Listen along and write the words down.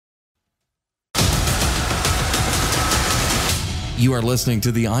You are listening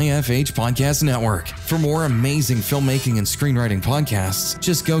to the IFH Podcast Network. For more amazing filmmaking and screenwriting podcasts,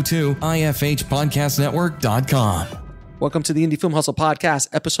 just go to ifhpodcastnetwork.com. Welcome to the Indie Film Hustle Podcast,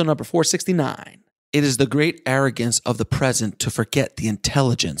 episode number 469. It is the great arrogance of the present to forget the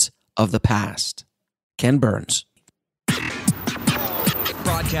intelligence of the past. Ken Burns.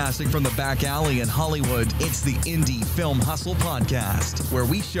 Broadcasting from the back alley in Hollywood, it's the Indie Film Hustle Podcast, where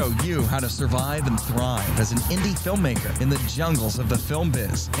we show you how to survive and thrive as an indie filmmaker in the jungles of the film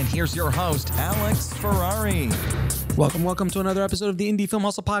biz. And here's your host, Alex Ferrari. Welcome to another episode of the Indie Film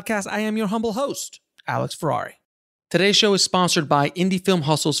Hustle Podcast. I am your humble host, Alex Ferrari. Today's show is sponsored by Indie Film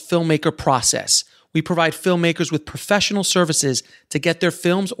Hustle's Filmmaker process. We provide filmmakers with professional services to get their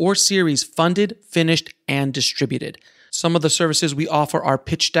films or series funded, finished, and distributed. Some of the services we offer are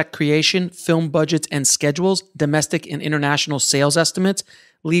pitch deck creation, film budgets and schedules, domestic and international sales estimates,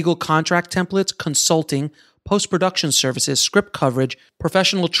 legal contract templates, consulting, post-production services, script coverage,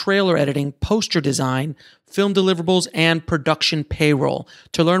 professional trailer editing, poster design, film deliverables, and production payroll.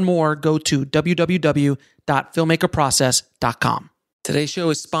 To learn more, go to www.filmmakerprocess.com. Today's show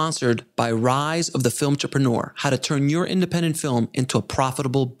is sponsored by Rise of the Filmtrepreneur, how to turn your independent film into a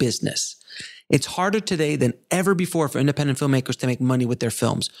profitable business. It's harder today than ever before for independent filmmakers to make money with their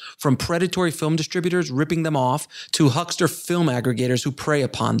films. From predatory film distributors ripping them off to huckster film aggregators who prey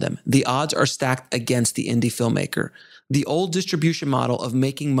upon them, the odds are stacked against the indie filmmaker. The old distribution model of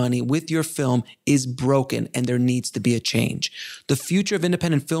making money with your film is broken, and there needs to be a change. The future of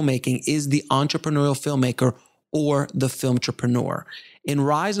independent filmmaking is the entrepreneurial filmmaker or the filmtrepreneur. In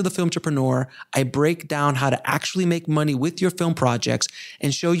Rise of the Filmtrepreneur, I break down how to actually make money with your film projects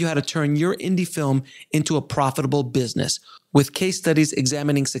and show you how to turn your indie film into a profitable business. With case studies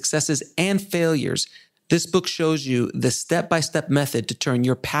examining successes and failures, this book shows you the step-by-step method to turn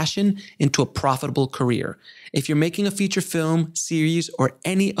your passion into a profitable career. If you're making a feature film, series, or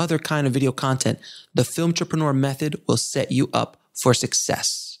any other kind of video content, the Filmtrepreneur method will set you up for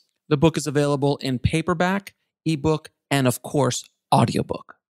success. The book is available in paperback, ebook, and of course,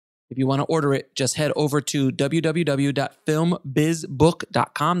 audiobook. If you want to order it, just head over to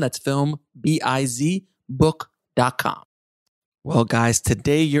www.filmbizbook.com. That's filmbizbook.com. Well, guys,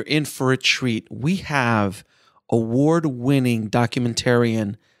 today you're in for a treat. We have award-winning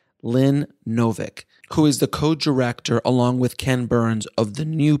documentarian Lynn Novick, who is the co-director along with Ken Burns of the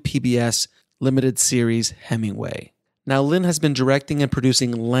new PBS limited series Hemingway. Now, Lynn has been directing and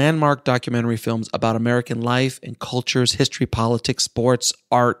producing landmark documentary films about American life and cultures, history, politics, sports,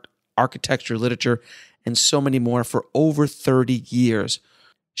 art, architecture, literature, and so many more for over 30 years.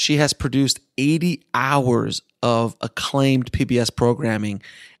 She has produced 80 hours of acclaimed PBS programming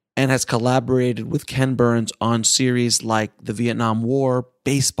and has collaborated with Ken Burns on series like the Vietnam War,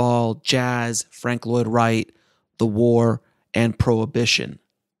 baseball, jazz, Frank Lloyd Wright, the war, and Prohibition.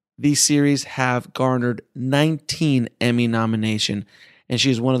 These series have garnered 19 Emmy nominations, and she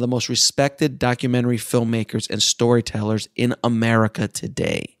is one of the most respected documentary filmmakers and storytellers in America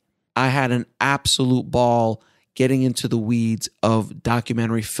today. I had an absolute ball getting into the weeds of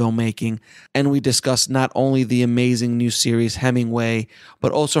documentary filmmaking, and we discussed not only the amazing new series Hemingway,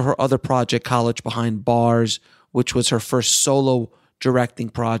 but also her other project, College Behind Bars, which was her first solo directing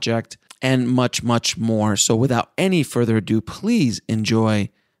project, and much, much more. So without any further ado, please enjoy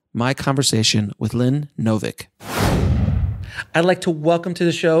my conversation with Lynn Novick. I'd like to welcome to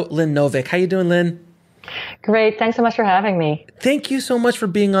the show Lynn Novick. How you doing, Lynn? Great. Thanks so much for having me. Thank you so much for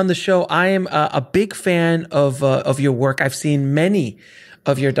being on the show. I am a big fan of your work. I've seen many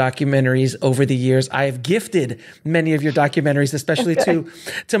of your documentaries over the years. I have gifted many of your documentaries, especially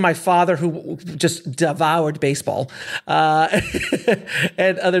to my father, who just devoured baseball and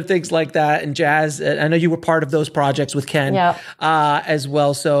other things like that, and jazz. I know you were part of those projects with Ken as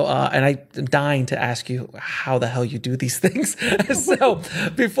well. So, and I'm dying to ask you how the hell you do these things. So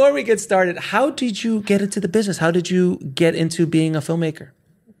before we get started, how did you get into the business? How did you get into being a filmmaker?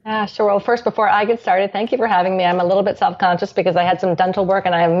 Yeah, sure. Well, first, before I get started, thank you for having me. I'm a little bit self-conscious because I had some dental work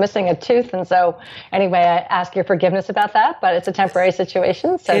and I am missing a tooth. And so anyway, I ask your forgiveness about that, but it's a temporary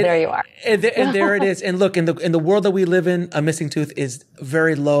situation. So there you are. And there it is. And look, in the world that we live in, a missing tooth is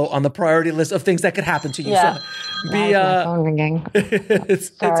very low on the priority list of things that could happen to you. Yeah. So my phone ringing.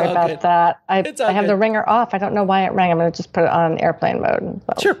 Sorry about good. that. I have the ringer off. I don't know why it rang. I'm going to just put it on airplane mode and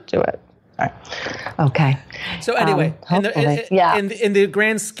sure. Do it. Okay. So anyway, in the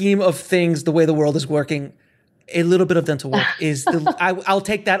grand scheme of things, the way the world is working, a little bit of dental work is I'll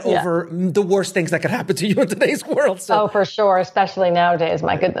take that over the worst things that could happen to you in today's world. So. Oh, for sure, especially nowadays.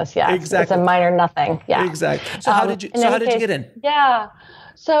 My goodness, yeah, exactly. It's a minor nothing. Yeah, exactly. So how did you get in? Yeah.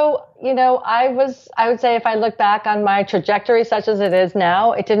 So, I would say if I look back on my trajectory such as it is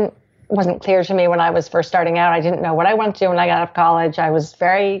now, wasn't clear to me when I was first starting out. I didn't know what I wanted to do when I got out of college. I was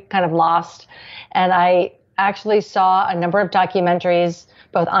very kind of lost. And I actually saw a number of documentaries,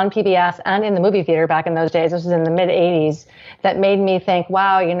 both on PBS and in the movie theater back in those days. This was in the mid 80s, that made me think,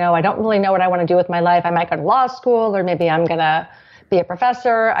 wow, I don't really know what I want to do with my life. I might go to law school, or maybe I'm going to be a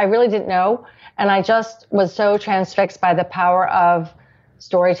professor. I really didn't know. And I just was so transfixed by the power of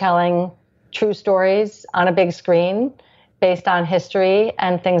storytelling, true stories on a big screen based on history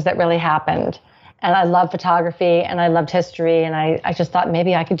and things that really happened. And I love photography and I loved history. And I just thought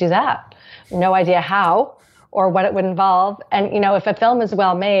maybe I could do that. No idea how or what it would involve. And, if a film is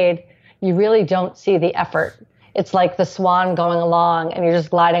well made, you really don't see the effort. It's like the swan going along and you're just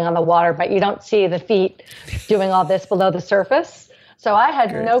gliding on the water, but you don't see the feet doing all this below the surface. So I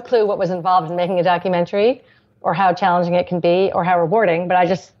had no clue what was involved in making a documentary, or how challenging it can be, or how rewarding, but I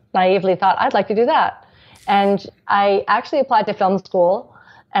just naively thought I'd like to do that. And I actually applied to film school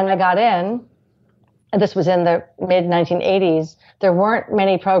and I got in, and this was in the mid 1980s. There weren't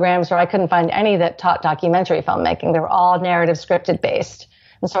many programs, or I couldn't find any that taught documentary filmmaking. They were all narrative scripted based.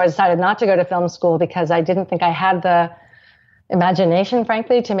 And so I decided not to go to film school because I didn't think I had the imagination,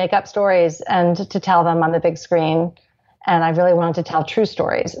 frankly, to make up stories and to tell them on the big screen. And I really wanted to tell true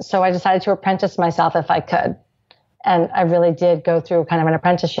stories. So I decided to apprentice myself if I could. And I really did go through kind of an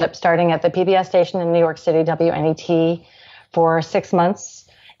apprenticeship, starting at the PBS station in New York City, WNET, for 6 months.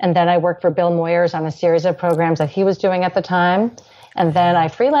 And then I worked for Bill Moyers on a series of programs that he was doing at the time. And then I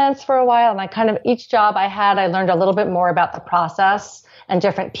freelanced for a while. And each job I had, I learned a little bit more about the process and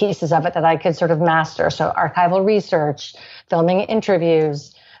different pieces of it that I could sort of master. So archival research, filming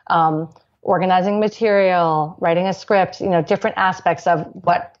interviews, organizing material, writing a script, different aspects of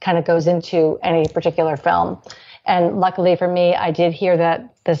what kind of goes into any particular film. And luckily for me, I did hear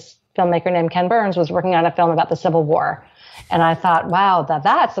that this filmmaker named Ken Burns was working on a film about the Civil War. And I thought, wow,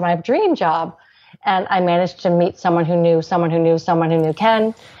 that's my dream job. And I managed to meet someone who knew someone who knew someone who knew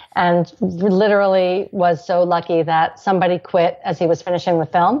Ken, and literally was so lucky that somebody quit as he was finishing the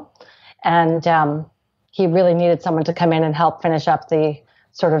film. And he really needed someone to come in and help finish up the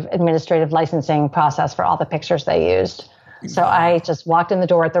sort of administrative licensing process for all the pictures they used. So I just walked in the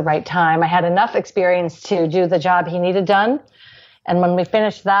door at the right time. I had enough experience to do the job he needed done. And when we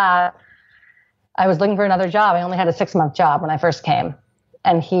finished that, I was looking for another job. I only had a 6-month job when I first came.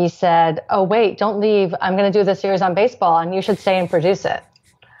 And he said, oh, wait, don't leave. I'm going to do this series on baseball, and you should stay and produce it.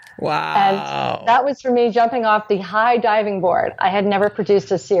 Wow. And that was for me jumping off the high diving board. I had never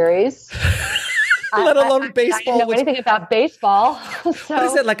produced a series. Let alone baseball. I didn't know anything about baseball. So, what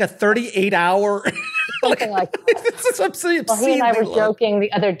is it, like a 38-hour? Something like that. It's obscene. Well, he and I were joking the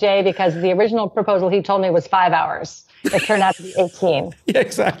other day because the original proposal he told me was 5 hours. It turned out to be 18. Yeah,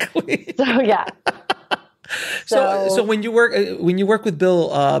 exactly. So, yeah. So when you work with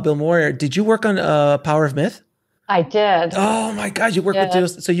Bill Moyer, did you work on Power of Myth? I did. Oh my God, you worked with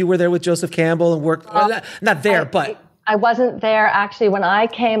Joseph. So you were there with Joseph Campbell and worked not there, but I wasn't there actually when I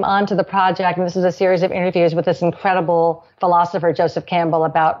came onto the project. And this was a series of interviews with this incredible philosopher, Joseph Campbell,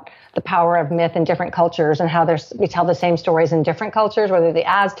 about the power of myth in different cultures and how we tell the same stories in different cultures, whether the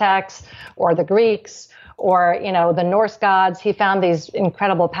Aztecs or the Greeks or the Norse gods. He found these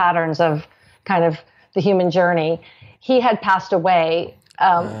incredible patterns of kind of the human journey. He had passed away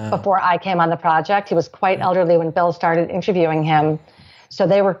before I came on the project. He was quite elderly when Bill started interviewing him. So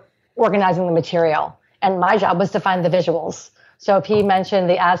they were organizing the material. And my job was to find the visuals. So if he mentioned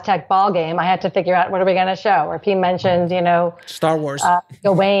the Aztec ball game, I had to figure out what are we going to show. Or if he mentioned, Star Wars,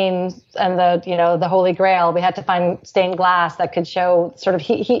 Gawain and the Holy Grail, we had to find stained glass that could show sort of,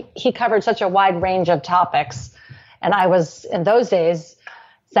 he covered such a wide range of topics. And I was, in those days,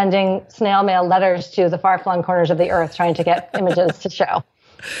 sending snail mail letters to the far-flung corners of the earth trying to get images to show.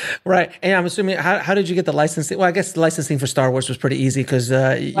 Right. And I'm assuming, how did you get the licensing? Well, I guess the licensing for Star Wars was pretty easy because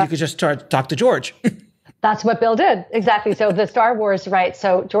you could just talk to George. That's what Bill did. Exactly. So the Star Wars, right.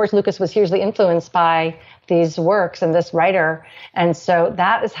 So George Lucas was hugely influenced by these works and this writer. And so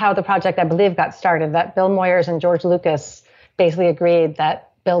that is how the project, I believe, got started, that Bill Moyers and George Lucas basically agreed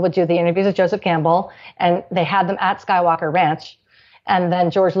that Bill would do the interviews with Joseph Campbell, and they had them at Skywalker Ranch. And then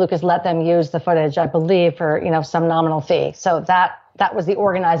George Lucas let them use the footage, I believe, for, some nominal fee. So that was the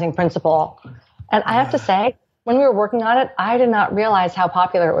organizing principle. And I have to say, when we were working on it, I did not realize how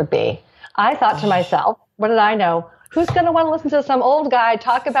popular it would be. I thought to myself, what did I know? Who's going to want to listen to some old guy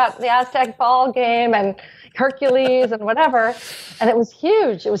talk about the Aztec ball game and Hercules and whatever? And it was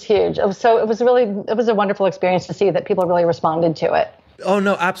huge. It was huge. It was a wonderful experience to see that people really responded to it. Oh,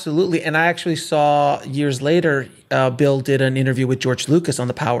 no, absolutely. And I actually saw years later, Bill did an interview with George Lucas on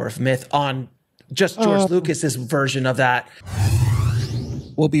the power of myth on just George Lucas's version of that.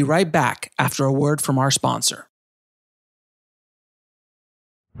 We'll be right back after a word from our sponsor.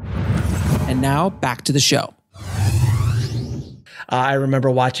 And now back to the show. I remember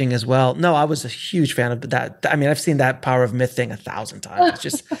watching as well. No, I was a huge fan of that. I mean, I've seen that Power of Myth thing 1,000 times. It's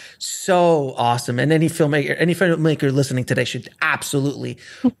just so awesome. And any filmmaker listening today should absolutely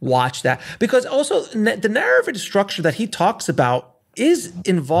watch that. Because also the narrative structure that he talks about is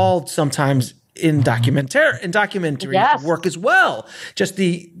involved sometimes in documentary work as well. Just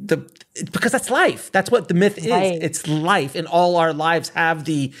because that's life. That's what the myth is. Right. It's life, and all our lives have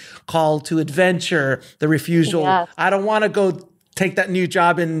the call to adventure, the refusal. Yes. I don't want to go take that new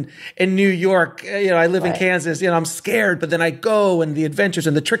job in New York. I live in Kansas. I'm scared, but then I go, and the adventures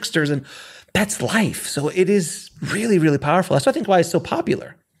and the tricksters, and that's life. So it is really, really powerful. That's I think why it's so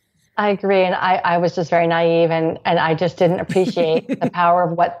popular. I agree, and I was just very naive, and I just didn't appreciate the power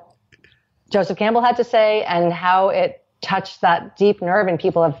of what Joseph Campbell had to say and how it touched that deep nerve in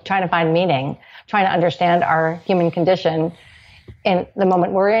people of trying to find meaning, trying to understand our human condition in the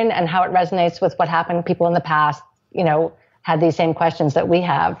moment we're in and how it resonates with what happened. People in the past, had these same questions that we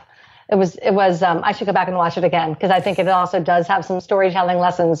have. It was, I should go back and watch it again because I think it also does have some storytelling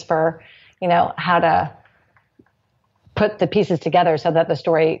lessons for, how to put the pieces together so that the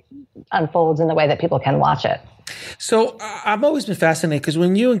story unfolds in the way that people can watch it. So I've always been fascinated because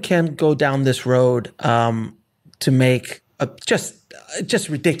when you and Ken go down this road to make just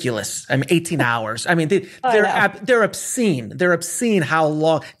ridiculous. 18 hours. They're obscene. They're obscene. How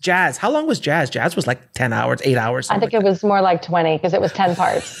long was Jazz? Jazz was like 10 hours, 8 hours. I think it was more like 20 because it was 10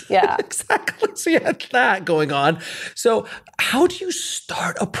 parts. Yeah, exactly. So you had that going on. So how do you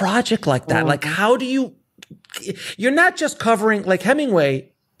start a project like that? Like you're not just covering like Hemingway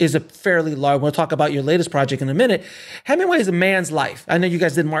is a fairly large, we'll talk about your latest project in a minute. Hemingway is a man's life. I know you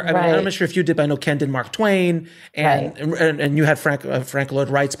guys did Mark, I'm not sure if you did, but I know Ken did Mark Twain and you had Frank Lloyd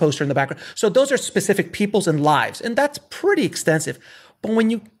Wright's poster in the background. So those are specific peoples and lives, and that's pretty extensive. But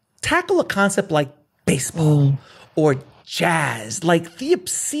when you tackle a concept like baseball or jazz, like the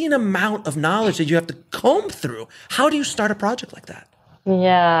obscene amount of knowledge that you have to comb through, how do you start a project like that?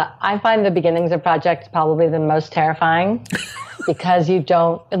 Yeah, I find the beginnings of projects probably the most terrifying because you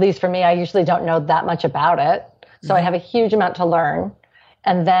don't, at least for me, I usually don't know that much about it. So I have a huge amount to learn.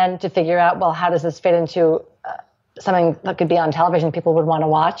 And then to figure out, well, how does this fit into something that could be on television people would want to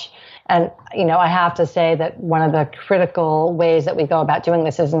watch? And, I have to say that one of the critical ways that we go about doing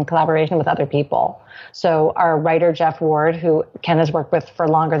this is in collaboration with other people. So our writer, Jeff Ward, who Ken has worked with for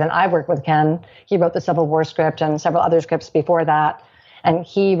longer than I've worked with Ken, he wrote the Civil War script and several other scripts before that. And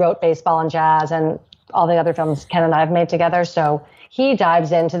he wrote Baseball and Jazz and all the other films Ken and I have made together. So he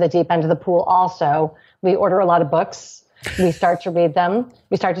dives into the deep end of the pool also. We order a lot of books. We start to read them.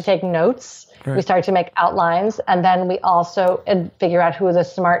 We start to take notes. Right. We start to make outlines. And then we also figure out who are the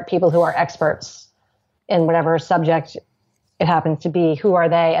smart people who are experts in whatever subject it happens to be. Who are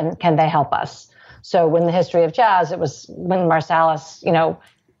they and can they help us? So when the history of jazz, it was when Marsalis,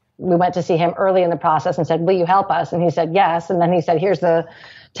 we went to see him early in the process and said, will you help us? And he said, yes. And then he said, here's the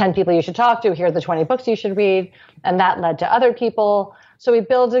 10 people you should talk to. Here are the 20 books you should read. And that led to other people. So we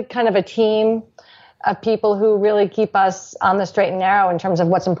built a kind of a team of people who really keep us on the straight and narrow in terms of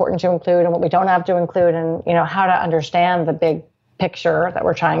what's important to include and what we don't have to include and, how to understand the big picture that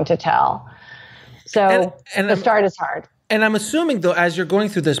we're trying to tell. So and the start is hard. And I'm assuming, though, as you're going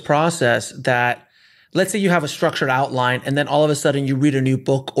through this process that let's say you have a structured outline and then all of a sudden you read a new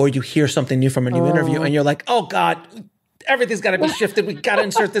book or you hear something new from a new interview and you're like, oh God, everything's got to be shifted. We got to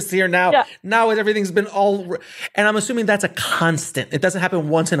insert this here now. Yeah. Now everything's been and I'm assuming that's a constant. It doesn't happen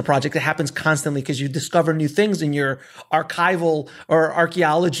once in a project. It happens constantly because you discover new things in your archival or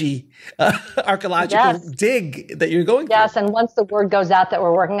archaeological dig that you're going through. Yes, and once the word goes out that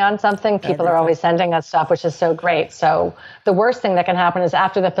we're working on something, people are always sending us stuff, which is so great. So the worst thing that can happen is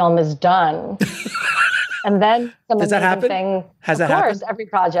after the film is done, and then does that happen? Has that happened? Of course, every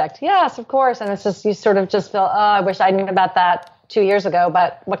project. Yes, of course. And it's just, you sort of just feel, oh, I wish I knew about that 2 years ago,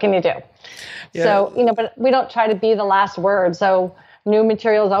 but what can you do? Yeah. So, but we don't try to be the last word. So new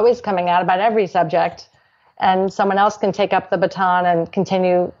material is always coming out about every subject, and someone else can take up the baton and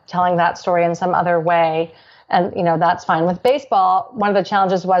continue telling that story in some other way. And, that's fine. With baseball, one of the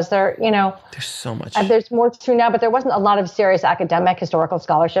challenges was there's so much. There's more to now, but there wasn't a lot of serious academic historical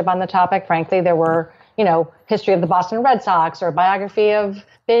scholarship on the topic. Frankly, there were, history of the Boston Red Sox or a biography of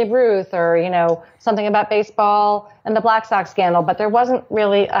Babe Ruth or, something about baseball and the Black Sox scandal. But there wasn't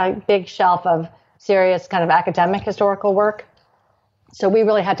really a big shelf of serious kind of academic historical work. So we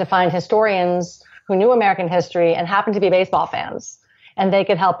really had to find historians who knew American history and happened to be baseball fans. And they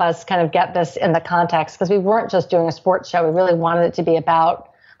could help us kind of get this in the context, because we weren't just doing a sports show. We really wanted it to be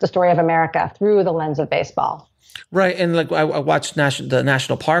about the story of America through the lens of baseball. Right. And like I watched the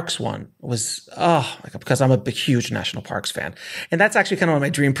National Parks one was, because I'm a huge National Parks fan. And that's actually kind of my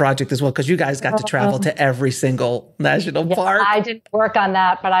dream project as well, because you guys got to travel to every single national park. I didn't work on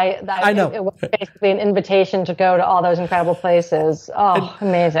that, but I know. It was basically an invitation to go to all those incredible places. Oh,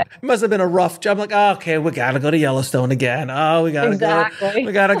 amazing. It must have been a rough job. Like, okay, we got to go to Yellowstone again. Oh, we got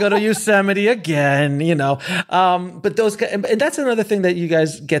to go to Yosemite again, But and that's another thing that you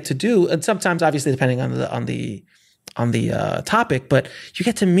guys get to do. And sometimes, obviously, depending on the topic, but you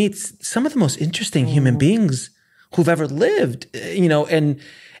get to meet some of the most interesting human beings who've ever lived, and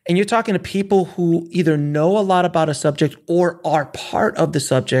you're talking to people who either know a lot about a subject or are part of the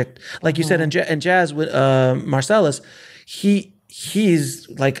subject. Like you said in jazz with Marcellus, he's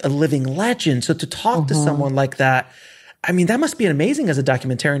like a living legend. So to talk to someone like that, I mean, that must be amazing as a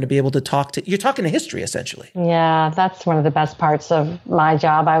documentarian to be able to you're talking to history, essentially. Yeah, that's one of the best parts of my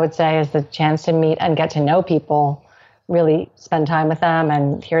job, I would say, is the chance to meet and get to know people, really spend time with them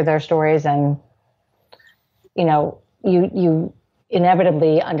and hear their stories. And, you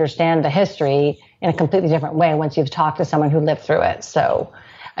inevitably understand the history in a completely different way once you've talked to someone who lived through it. So,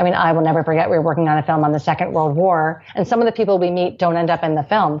 I mean, I will never forget, we were working on a film on the Second World War, and some of the people we meet don't end up in the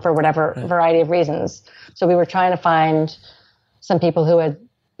film for whatever variety of reasons. So we were trying to find some people who had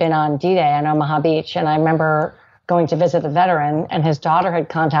been on D-Day on Omaha Beach. And I remember going to visit a veteran, and his daughter had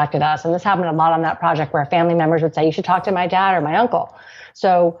contacted us. And this happened a lot on that project, where family members would say, you should talk to my dad or my uncle.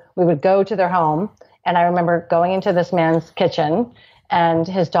 So we would go to their home. And I remember going into this man's kitchen, and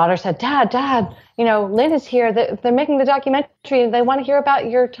his daughter said, Dad, Lynn is here. They're making the documentary. They want to hear about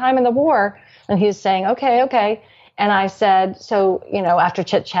your time in the war. And he's saying, okay. And I said, so, after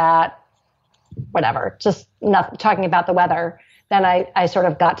chit chat, whatever, just not talking about the weather, then I sort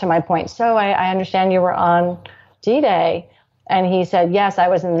of got to my point. So I understand you were on D-Day. And he said, yes, I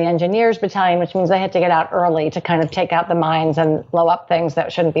was in the engineers battalion, which means I had to get out early to kind of take out the mines and blow up things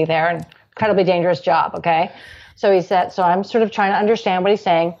that shouldn't be there. And incredibly dangerous job. Okay. So he said, so I'm sort of trying to understand what he's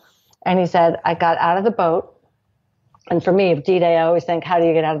saying. And he said, I got out of the boat. And for me, D-Day, I always think, how do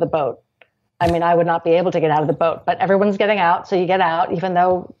you get out of the boat? I mean, I would not be able to get out of the boat, but everyone's getting out. So you get out, even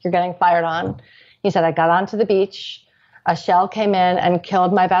though you're getting fired on. He said, I got onto the beach. A shell came in and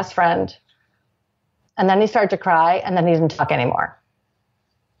killed my best friend. And then he started to cry, and then he didn't talk anymore.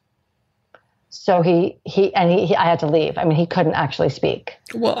 So I had to leave. I mean, he couldn't actually speak.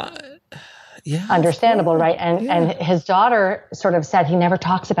 Well, yeah. Understandable, right? And his daughter sort of said he never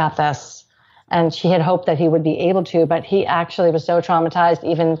talks about this. And she had hoped that he would be able to, but he actually was so traumatized,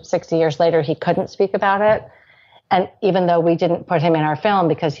 even 60 years later, he couldn't speak about it. And even though we didn't put him in our film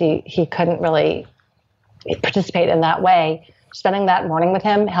because he couldn't really participate in that way, spending that morning with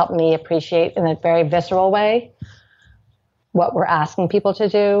him helped me appreciate in a very visceral way what we're asking people to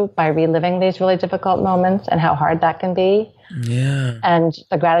do by reliving these really difficult moments and how hard that can be. Yeah. And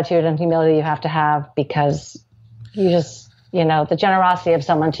the gratitude and humility you have to have, because you just, the generosity of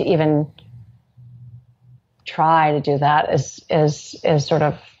someone to even try to do that is sort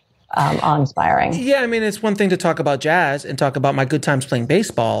of awe-inspiring. Yeah, I mean, it's one thing to talk about jazz and talk about my good times playing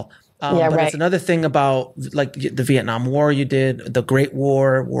baseball. But it's another thing about like the Vietnam War you did, the Great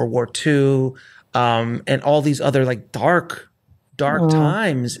War, World War II, and all these other like dark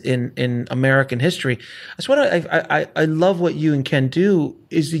times in American history. That's what I love what you and Ken do,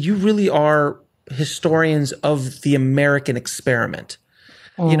 is that you really are historians of the American experiment.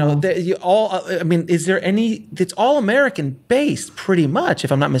 Is there it's all American based pretty much,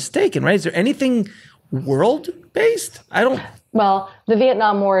 if I'm not mistaken, right? Is there anything world based? Well, the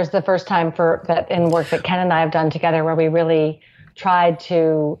Vietnam War is the first time in work that Ken and I have done together where we really tried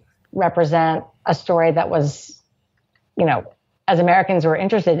to represent a story that was, as Americans were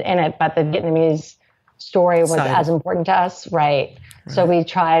interested in it, but the Vietnamese story was as important to us. Right. So we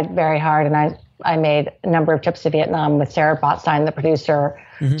tried very hard, and I made a number of trips to Vietnam with Sarah Botstein, the producer,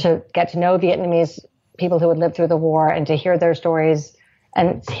 to get to know Vietnamese people who had lived through the war and to hear their stories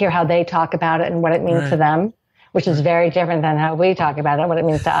and hear how they talk about it and what it means to them, which is very different than how we talk about it and what it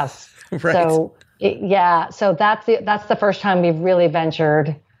means to us. Right. So, so that's the first time we've really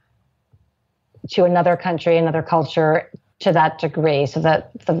ventured to another country, another culture to that degree, so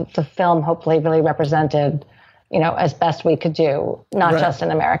that the film hopefully really represented, as best we could do, not just an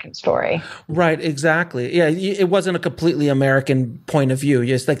American story. Right, exactly. Yeah, it wasn't a completely American point of view.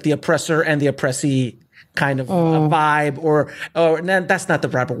 It's like the oppressor and the oppressee kind of a vibe, or that's not the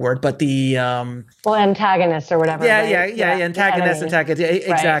proper word, but the antagonist or whatever. Antagonist,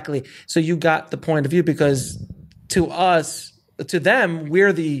 exactly. Right. So you got the point of view, because to them,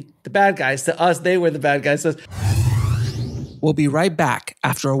 we're the bad guys. To us, they were the bad guys. So we'll be right back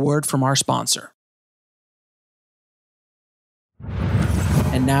after a word from our sponsor.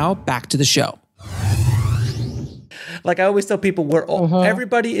 And now back to the show. Like I always tell people,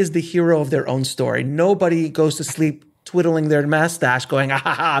 everybody is the hero of their own story. Nobody goes to sleep twiddling their mustache going,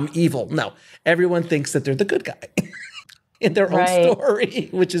 I'm evil. No, everyone thinks that they're the good guy in their own story,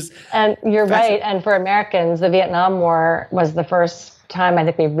 which is... And you're right. And for Americans, the Vietnam War was the first time I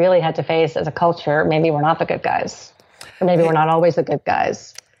think we really had to face as a culture, maybe we're not the good guys. Or maybe we're not always the good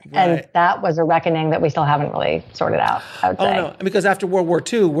guys. Right. And that was a reckoning that we still haven't really sorted out, I would say. No, because after World War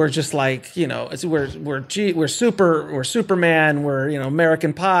II, we're just like, we're Superman, we're,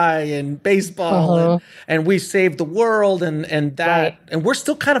 American Pie and baseball, and we saved the world, and that, and we're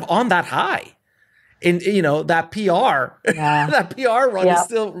still kind of on that high. And, that PR, that PR run is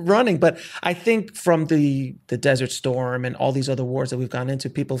still running. But I think from the Desert Storm and all these other wars that we've gone into,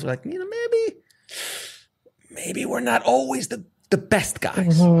 people are like, maybe we're not always the best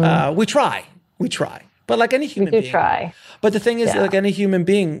guys. We try. But like any human being. We do try. But the thing is, like any human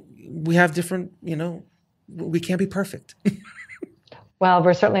being, we have different, we can't be perfect. Well,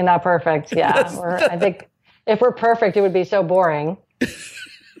 we're certainly not perfect. Yeah. I think if we're perfect, it would be so boring.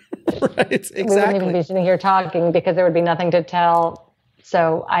 Right, exactly. We wouldn't even be sitting here talking because there would be nothing to tell.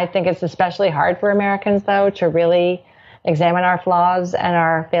 So I think it's especially hard for Americans, though, to really examine our flaws and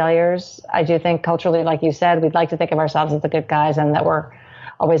our failures. I do think culturally, like you said, we'd like to think of ourselves as the good guys and that we're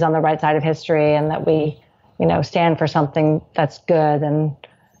always on the right side of history and that we, stand for something that's good and,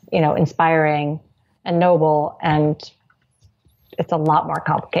 inspiring and noble. And it's a lot more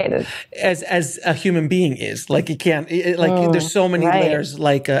complicated. As a human being is. Like you can't, there's so many layers,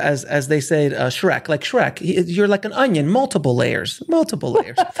 like as they say, Shrek, like Shrek, you're like an onion, multiple layers.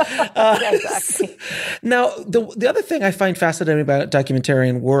 Exactly. Now, the other thing I find fascinating about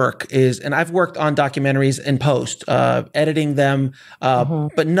documentarian work is, and I've worked on documentaries in post, editing them,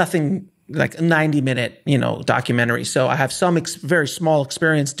 but nothing like a 90-minute, documentary. So I have some very small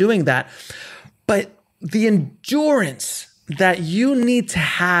experience doing that. But the endurance that you need to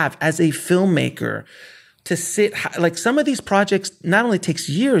have as a filmmaker to sit, like some of these projects not only takes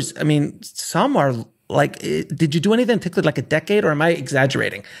years, I mean, some are like, did you do anything that took like a decade, or am I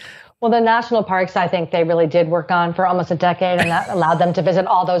exaggerating? Well, the national parks, I think they really did work on for almost a decade, and that allowed them to visit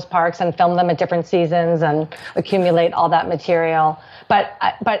all those parks and film them at different seasons and accumulate all that material. But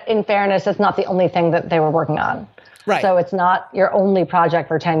in fairness, it's not the only thing that they were working on. Right. So it's not your only project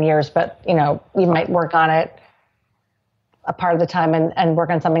for 10 years, but you might work on it a part of the time and work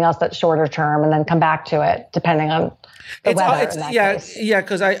on something else that's shorter term and then come back to it depending on the weather in that case. Yeah,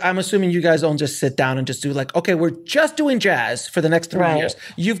 because I'm assuming you guys don't just sit down and just do like, okay, we're just doing jazz for the next 3 years.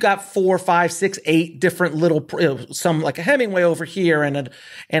 You've got 4, 5, 6, 8 different little, some like a Hemingway over here and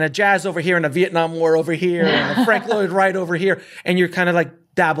a jazz over here and a Vietnam War over here and a Frank Lloyd Wright over here. And you're kind of like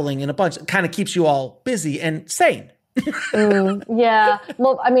dabbling in a bunch. It kind of keeps you all busy and sane. Yeah.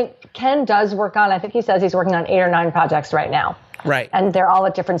 Well, I mean, Ken does work on, I think he says he's working on 8 or 9 projects right now. Right. And they're all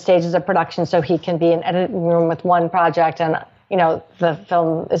at different stages of production. So he can be in an editing room with one project and, the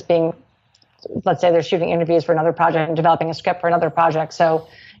film is being, let's say they're shooting interviews for another project and developing a script for another project. So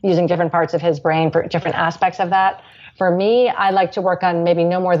using different parts of his brain for different aspects of that. For me, I like to work on maybe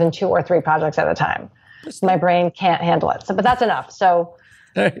no more than 2 or 3 projects at a time. My brain can't handle it. So, but that's enough. So,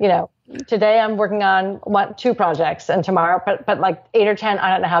 today I'm working on 2 projects, and tomorrow, but like 8 or 10, I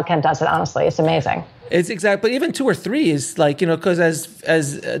don't know how Ken does it. Honestly, it's amazing. It's exactly, but even 2 or 3 is like, because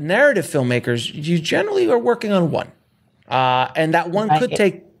as narrative filmmakers, you generally are working on 1, and that one could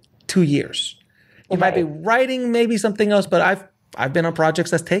take 2 years. You might be writing maybe something else, but I've been on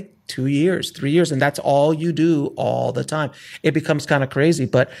projects that take 2 years, 3 years, and that's all you do all the time. It becomes kind of crazy,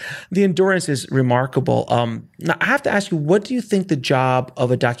 but the endurance is remarkable. Now, I have to ask you, what do you think the job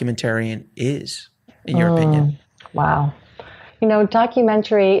of a documentarian is, in your opinion? Wow.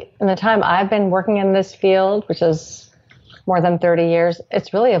 Documentary, in the time I've been working in this field, which is more than 30 years,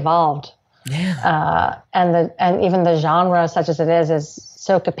 it's really evolved. Yeah. And even the genre, such as it is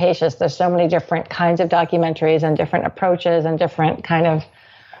so capacious. There's so many different kinds of documentaries and different approaches and different kind of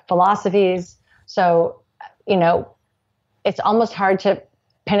philosophies. So, it's almost hard to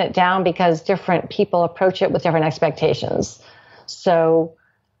pin it down because different people approach it with different expectations. So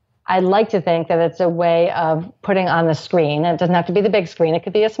I like to think that it's a way of putting on the screen. It doesn't have to be the big screen. It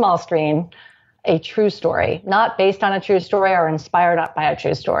could be a small screen, a true story, not based on a true story or inspired by a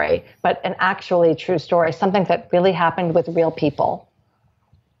true story, but an actually true story, something that really happened with real people.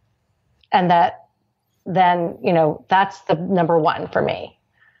 And that then, that's the number one for me.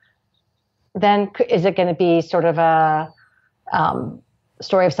 Then is it going to be sort of a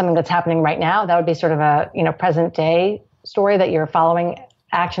story of something that's happening right now? That would be sort of a, present day story that you're following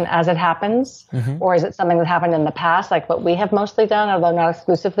action as it happens? Mm-hmm. Or is it something that happened in the past, like what we have mostly done, although not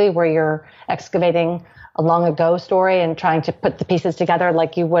exclusively, where you're excavating a long ago story and trying to put the pieces together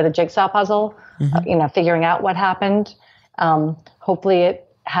like you would a jigsaw puzzle, mm-hmm. Figuring out what happened. Hopefully it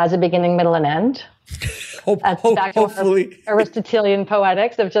has a beginning, middle, and end. Hopefully. Aristotelian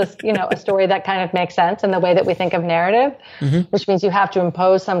poetics of just, a story that kind of makes sense in the way that we think of narrative, mm-hmm. which means you have to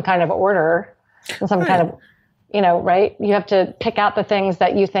impose some kind of order and some kind of, right? You have to pick out the things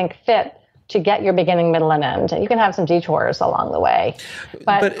that you think fit to get your beginning, middle, and end. You can have some detours along the way.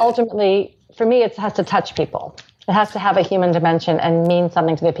 But ultimately, for me, it has to touch people. It has to have a human dimension and mean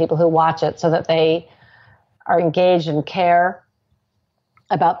something to the people who watch it so that they are engaged and care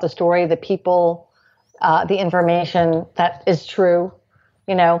about the story, the people, the information that is true,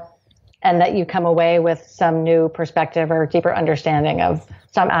 and that you come away with some new perspective or deeper understanding of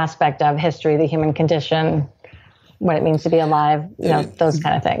some aspect of history, the human condition, what it means to be alive, those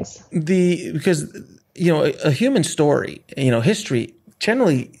kind of things. Because a human story, history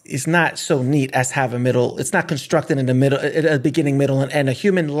generally is not so neat as have a middle. It's not constructed in a beginning, middle, and end. A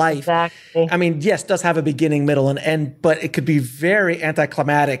human life, exactly. I mean, yes, does have a beginning, middle, and end, but it could be very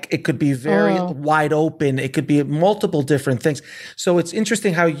anticlimactic. It could be very wide open. It could be multiple different things. So it's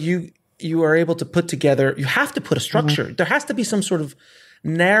interesting how you are able to put together. You have to put a structure. Mm-hmm. There has to be some sort of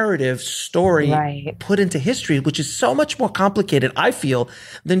narrative story put into history, which is so much more complicated, I feel,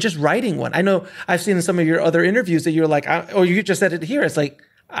 than just writing one. I know I've seen in some of your other interviews that you're like, or you just said it here. It's like,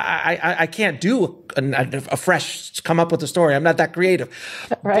 I can't do a fresh come up with a story. I'm not that creative.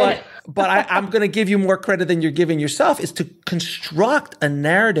 Right. But I'm going to give you more credit than you're giving yourself, is to construct a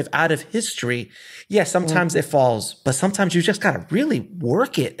narrative out of history. Yes, sometimes it falls, but sometimes you just got to really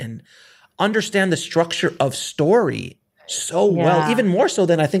work it and understand the structure of story so well, even more so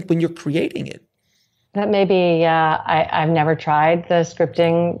than I think when you're creating it. That may be, I've never tried the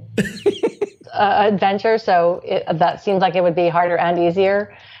scripting adventure, so that seems like it would be harder and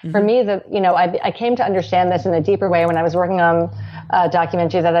easier. Mm-hmm. For me, I came to understand this in a deeper way when I was working on a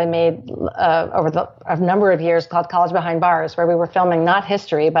documentary that I made over a number of years called College Behind Bars, where we were filming not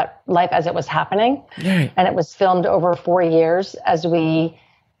history, but life as it was happening. Right. And it was filmed over 4 years as we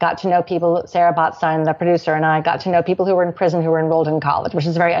got to know people. Sarah Botstein, the producer, and I got to know people who were in prison who were enrolled in college, which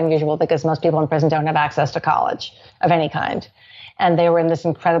is very unusual because most people in prison don't have access to college of any kind. And they were in this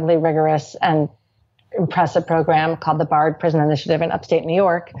incredibly rigorous and impressive program called the Bard Prison Initiative in upstate New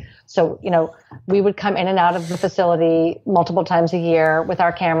York. So, we would come in and out of the facility multiple times a year with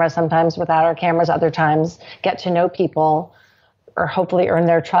our cameras, sometimes without our cameras, other times, get to know people or hopefully earn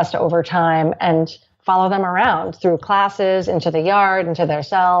their trust over time and follow them around through classes, into the yard, into their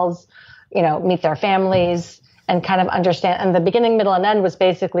cells, meet their families and kind of understand. And the beginning, middle, and end was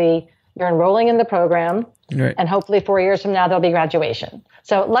basically you're enrolling in the program, right, and hopefully 4 years from now, there'll be graduation.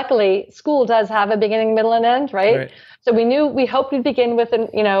 So luckily, school does have a beginning, middle, and end, right? So we hoped we'd begin with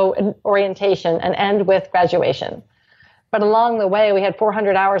an orientation and end with graduation. But along the way, we had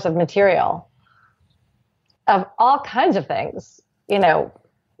 400 hours of material of all kinds of things,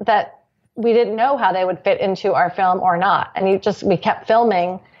 that we didn't know how they would fit into our film or not. And we kept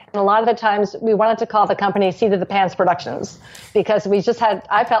filming. And a lot of the times we wanted to call the company Seat of the Pants Productions because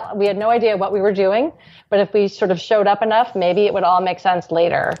I felt we had no idea what we were doing, but if we sort of showed up enough, maybe it would all make sense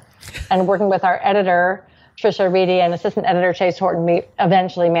later. And working with our editor, Trisha Reedy, and assistant editor Chase Horton, we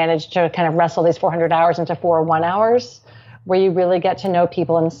eventually managed to kind of wrestle these 400 hours into 4 1-hours where you really get to know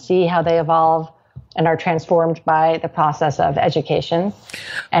people and see how they evolve and are transformed by the process of education.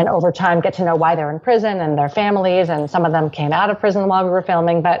 And over time, get to know why they're in prison and their families. And some of them came out of prison while we were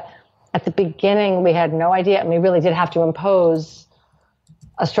filming. But at the beginning, we had no idea. And we really did have to impose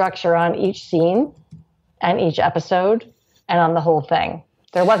a structure on each scene and each episode and on the whole thing.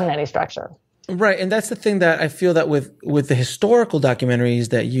 There wasn't any structure. Right. And that's the thing that I feel that with the historical documentaries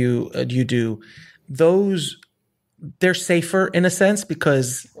that you do, they're safer in a sense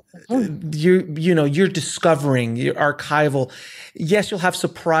because you're discovering, you're archival. Yes, you'll have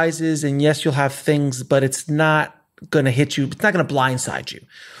surprises and yes, you'll have things, but it's not going to hit you. It's not going to blindside you.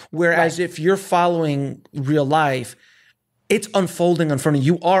 Whereas if you're following real life, it's unfolding in front of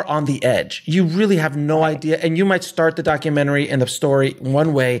you. You are on the edge. You really have no idea. And you might start the documentary and the story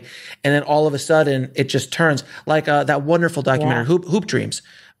one way, and then all of a sudden it just turns like that wonderful documentary, Hoop Dreams.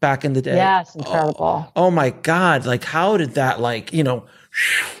 back in the day. Yes, incredible. Oh my God. Like, how did that,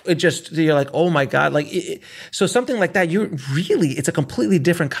 it just, you're like, oh my God. So something like that, it's a completely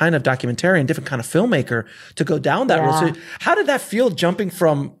different kind of documentarian, different kind of filmmaker to go down that road. So how did that feel, jumping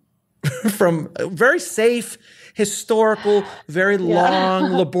from a very safe, historical, very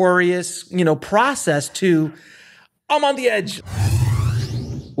long, laborious, process to I'm on the edge?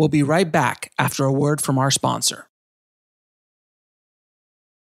 We'll be right back after a word from our sponsor.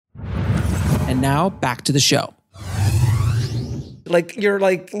 And now back to the show. You're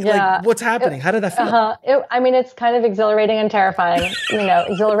what's happening? How did that feel? It's kind of exhilarating and terrifying.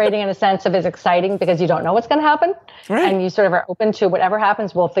 Exhilarating in a sense of it's exciting because you don't know what's going to happen. Right. And you sort of are open to whatever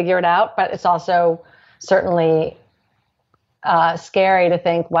happens, we'll figure it out. But it's also certainly scary to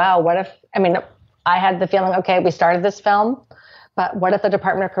think, wow, what if, I had the feeling, okay, we started this film, but what if the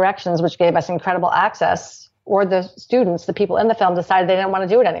Department of Corrections, which gave us incredible access, or the students, the people in the film, decided they didn't want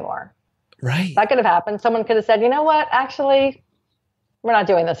to do it anymore? Right. That could have happened. Someone could have said, you know what, actually, we're not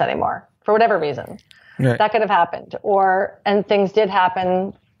doing this anymore for whatever reason. Right. That could have happened. And things did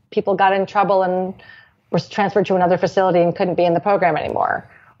happen. People got in trouble and were transferred to another facility and couldn't be in the program anymore.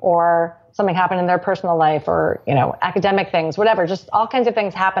 Or something happened in their personal life, or, academic things, whatever. Just all kinds of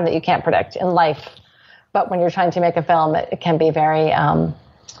things happen that you can't predict in life. But when you're trying to make a film, it can be very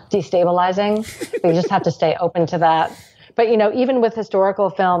destabilizing. You just have to stay open to that. But, even with historical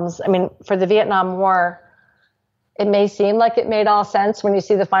films, for the Vietnam War, it may seem like it made all sense when you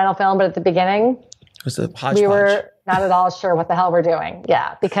see the final film, but at the beginning, it was a hodgepodge. We were not at all sure what the hell we're doing.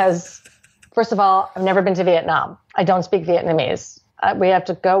 Yeah, because first of all, I've never been to Vietnam. I don't speak Vietnamese. We have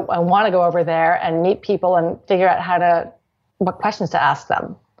to go. I want to go over there and meet people and figure out what questions to ask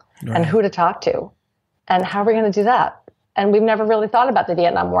them, and who to talk to, and how are we going to do that? And we've never really thought about the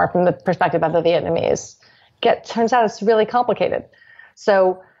Vietnam War from the perspective of the Vietnamese. Turns out it's really complicated.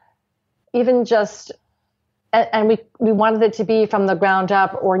 So even just, and we wanted it to be from the ground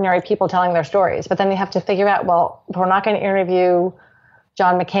up, ordinary people telling their stories. But then you have to figure out, well, if we're not going to interview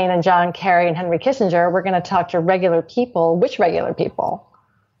John McCain and John Kerry and Henry Kissinger, we're going to talk to regular people. Which regular people?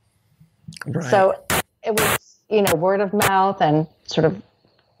 Right. So it was, word of mouth and sort of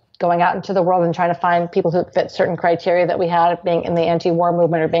going out into the world and trying to find people who fit certain criteria that we had, being in the anti-war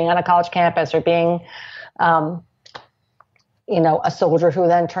movement or being on a college campus or being, a soldier who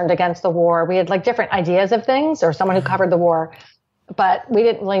then turned against the war. We had different ideas of things, or someone who covered the war, but we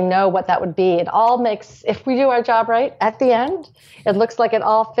didn't really know what that would be. It all makes, if we do our job right, at the end, it looks like it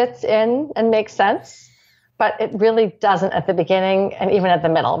all fits in and makes sense, but it really doesn't at the beginning, and even at the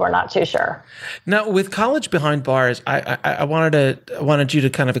middle, we're not too sure. Now, with College Behind Bars, I wanted you to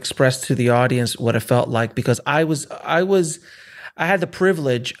kind of express to the audience what it felt like, because I had the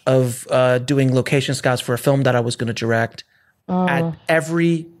privilege of doing location scouts for a film that I was going to direct at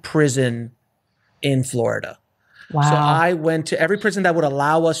every prison in Florida. Wow. So I went to every prison that would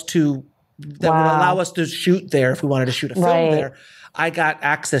allow us to shoot there if we wanted to shoot a film there. I got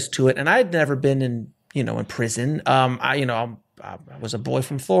access to it, and I had never been in prison. I was a boy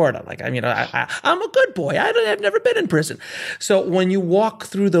from Florida. I'm a good boy. I've never been in prison. So when you walk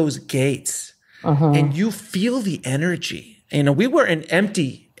through those gates and you feel the energy, we were in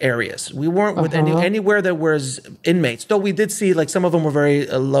empty areas. We weren't with anywhere that was inmates. Though we did see some of them were very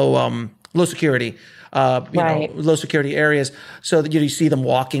low security. Low security areas. So that you see them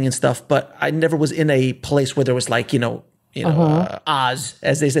walking and stuff. But I never was in a place where there was Oz,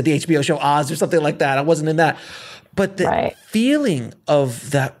 as they said, the HBO show Oz or something like that. I wasn't in that. But the feeling of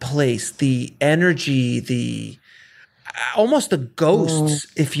that place, the energy, almost the ghosts,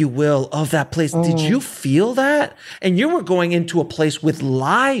 if you will, of that place. Did you feel that? And you were going into a place with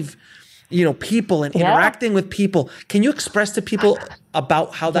live, people and interacting with people. Can you express to people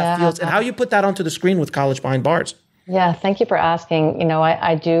about how that feels and how you put that onto the screen with College Behind Bars? Yeah, thank you for asking.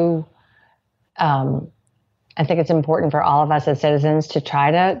 I do, I think it's important for all of us as citizens to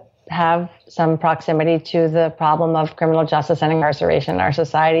try to have some proximity to the problem of criminal justice and incarceration in our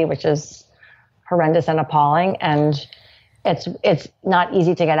society, which is horrendous and appalling. And it's not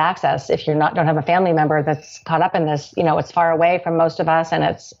easy to get access if you don't have a family member that's caught up in this. It's far away from most of us, and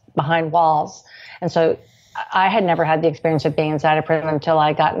it's behind walls. And so I had never had the experience of being inside a prison until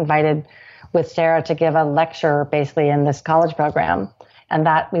I got invited with Sarah to give a lecture basically in this college program. And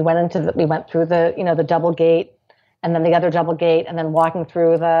that we went through the double gate and then the other double gate, and then walking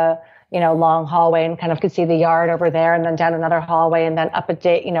through the, long hallway, and kind of could see the yard over there, and then down another hallway, and then up a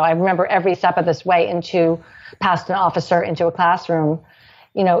day. I remember every step of this way past an officer into a classroom.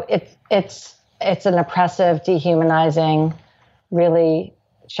 It's an oppressive, dehumanizing, really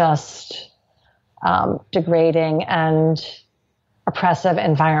just degrading and oppressive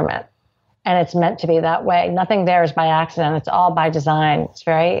environment. And it's meant to be that way. Nothing there is by accident. It's all by design. It's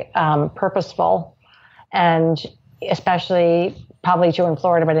very purposeful. And especially probably true in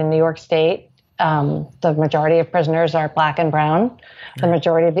Florida, but in New York State, the majority of prisoners are Black and brown. The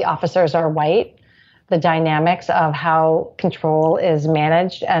majority of the officers are white. The dynamics of how control is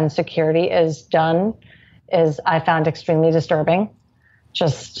managed and security is done is, I found, extremely disturbing.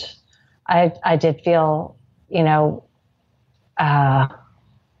 Just, I did feel, I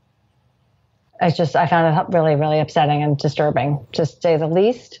found it really, really upsetting and disturbing, to say the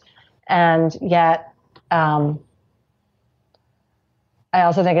least. And yet, I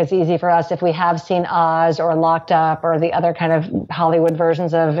also think it's easy for us, if we have seen Oz or Locked Up or the other kind of Hollywood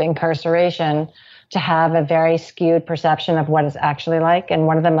versions of incarceration, to have a very skewed perception of what it's actually like. And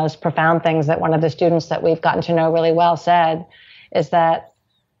one of the most profound things that one of the students that we've gotten to know really well said is that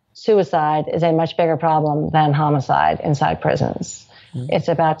suicide is a much bigger problem than homicide inside prisons. Mm-hmm. It's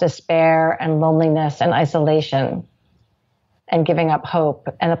about despair and loneliness and isolation and giving up hope,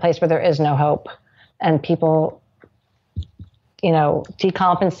 and a place where there is no hope. And people,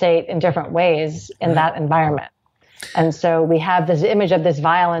 decompensate in different ways in that environment. And so we have this image of this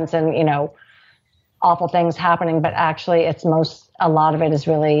violence and, awful things happening, but actually a lot of it is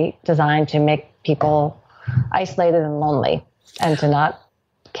really designed to make people isolated and lonely and to not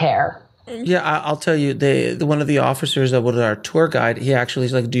care. Yeah, I'll tell you, one of the officers that was our tour guide, he actually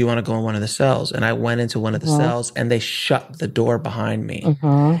is like, do you want to go in one of the cells? And I went into one of the cells, and they shut the door behind me.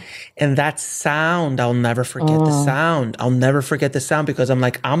 Mm-hmm. And that sound, I'll never forget the sound. I'll never forget the sound, because I'm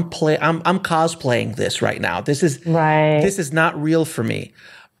like, I'm cosplaying this right now. This is not real for me,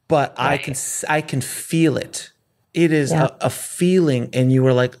 but I can feel it. It is a feeling, and you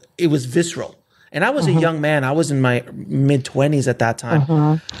were like, it was visceral. And I was a young man. I was in my mid-20s at that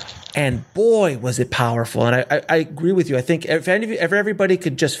time. And boy, was it powerful. And I agree with you. I think if everybody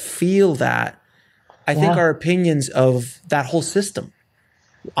could just feel that, I think our opinions of that whole system,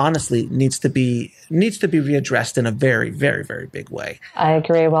 honestly, needs to be readdressed in a very, very, very big way. I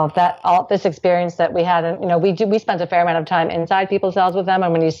agree. Well, this experience that we had, and we spent a fair amount of time inside people's cells with them.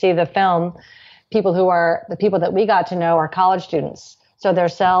 And when you see the film, the people that we got to know are college students. So their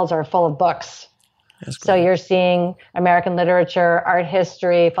cells are full of books. So you're seeing American literature, art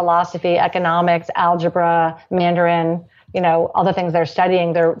history, philosophy, economics, algebra, Mandarin, all the things they're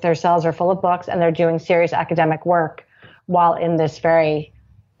studying. Their cells are full of books, and they're doing serious academic work while in this very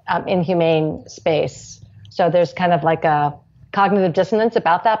inhumane space. So there's kind of like a cognitive dissonance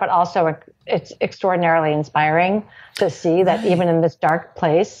about that, but also it's extraordinarily inspiring to see that even in this dark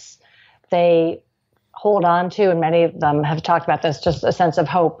place, they hold on to, and many of them have talked about this, just a sense of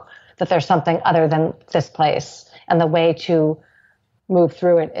hope that there's something other than this place. And the way to move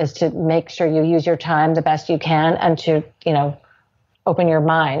through it is to make sure you use your time the best you can, and to, open your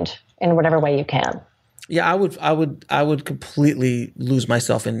mind in whatever way you can. Yeah, I would completely lose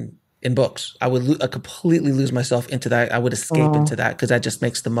myself in books. I would completely lose myself into that. I would escape into that, because that just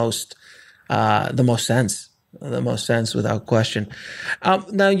makes the most sense without question.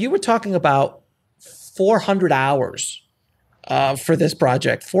 Now, you were talking about 400 hours for this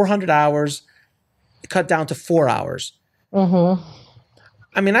project. 400 hours cut down to 4 hours. Mm-hmm.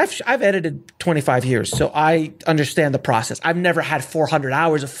 I mean, I've edited 25 years, so I understand the process. I've never had 400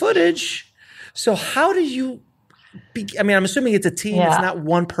 hours of footage. So how do you I'm assuming it's a team. Yeah. It's not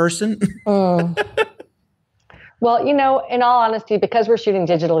one person. Well, in all honesty, because we're shooting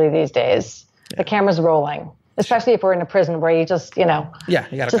digitally these days, the camera's rolling, especially if we're in a prison where you just, you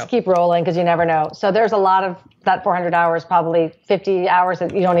gotta keep rolling, because you never know. So there's a lot of that 400 hours, probably 50 hours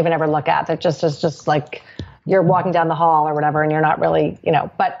that you don't even ever look at. That just is just like you're walking down the hall or whatever, and you're not really,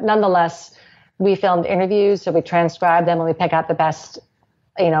 but nonetheless, we filmed interviews. So we transcribe them, and we pick out the best,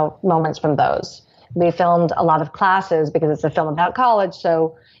 moments from those. We filmed a lot of classes because it's a film about college.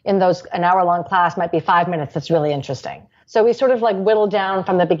 So in those, an hour-long class might be 5 minutes. That's really interesting. So we sort of like whittled down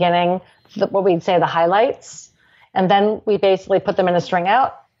from the beginning what we'd say the highlights, and then we basically put them in a string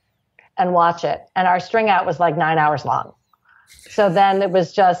out and watch it. And our string out was like 9 hours long. So then it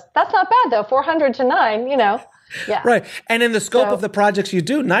was just, that's not bad though, 400 to 9, Yeah. Right. And in the scope of the projects you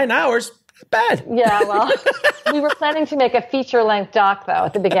do, 9 hours, bad. Yeah, well, we were planning to make a feature-length doc, though,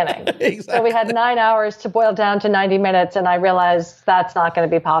 at the beginning. Exactly. So we had 9 hours to boil down to 90 minutes, and I realized that's not going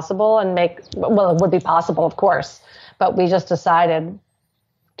to be possible, it would be possible, of course, but we just decided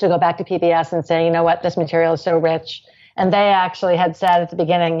to go back to PBS and say, you know what, this material is so rich. And they actually had said at the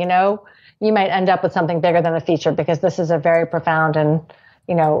beginning, you might end up with something bigger than a feature, because this is a very profound and,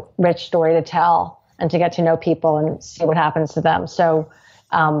 rich story to tell and to get to know people and see what happens to them. So,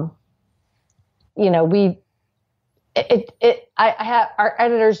 I have our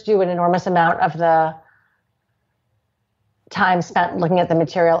editors do an enormous amount of the time spent looking at the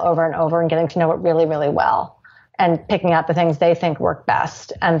material over and over and getting to know it really, really well and picking out the things they think work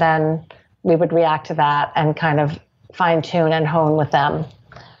best. And then we would react to that and kind of fine tune and hone with them.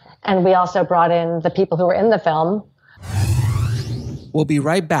 And we also brought in the people who were in the film. We'll be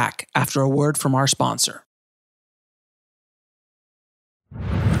right back after a word from our sponsor.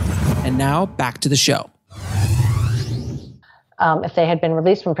 And now back to the show. If they had been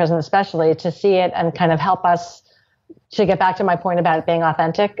released from prison, especially, to see it and kind of help us to get back to my point about it being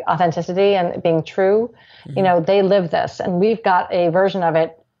authenticity and being true. Mm-hmm. They live this, and we've got a version of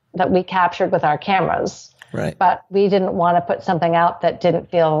it that we captured with our cameras. Right. But we didn't want to put something out that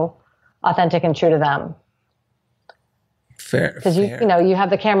didn't feel authentic and true to them. Fair. Because you have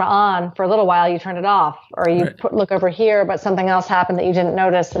the camera on for a little while, you turn it off, or you look over here, but something else happened that you didn't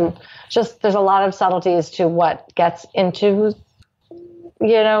notice, and just there's a lot of subtleties to what gets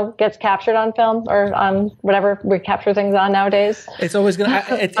captured on film or on whatever we capture things on nowadays. It's always gonna.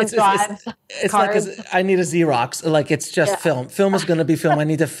 It's like I need a Xerox. Like it's just film. Film is gonna be film. I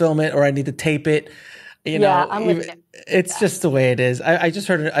need to film it or I need to tape it. It's just the way it is. I just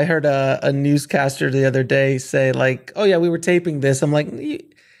heard. I heard a newscaster the other day say like, "Oh yeah, we were taping this." I'm like, they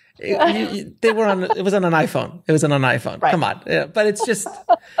were on. It was on an iPhone. It was on an iPhone. Right. Come on, but it's just.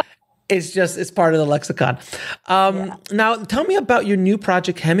 It's part of the lexicon. Now, tell me about your new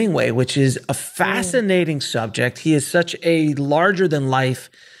project, Hemingway, which is a fascinating subject. He is such a larger-than-life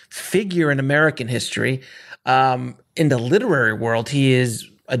figure in American history. In the literary world, he is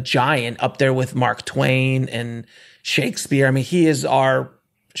a giant up there with Mark Twain and Shakespeare. I mean, he is our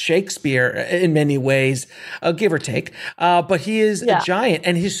Shakespeare in many ways, give or take. But he is a giant,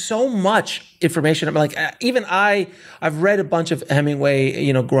 and he's so much information. I'm like, even I've read a bunch of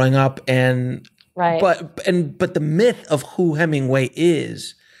Hemingway, growing up, and but the myth of who Hemingway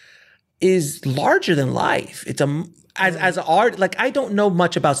is larger than life. It's as art. Like I don't know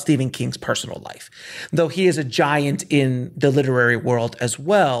much about Stephen King's personal life, though he is a giant in the literary world as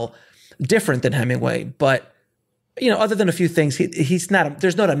well, different than Hemingway, but. Other than a few things, there's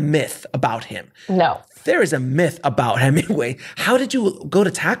not a myth about him. No. There is a myth about Hemingway. How did you go to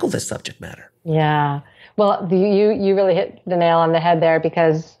tackle this subject matter? Yeah. Well, you really hit the nail on the head there,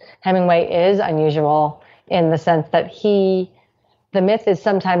 because Hemingway is unusual in the sense that the myth is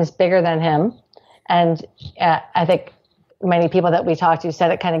sometimes bigger than him. And I think many people that we talked to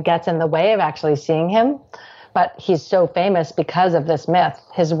said it kind of gets in the way of actually seeing him. But he's so famous because of this myth.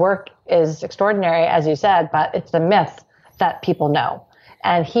 His work is extraordinary, as you said, but it's the myth that people know.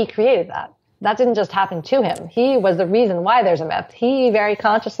 And he created that. That didn't just happen to him. He was the reason why there's a myth. He very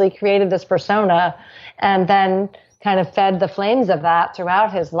consciously created this persona and then kind of fed the flames of that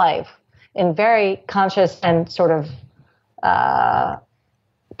throughout his life in very conscious and sort of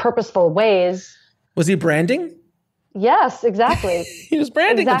purposeful ways. Was he branding? Yes, exactly. He was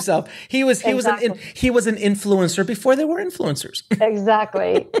branding himself. He was an influencer before there were influencers.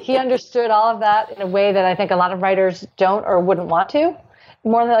 Exactly. He understood all of that in a way that I think a lot of writers don't or wouldn't want to.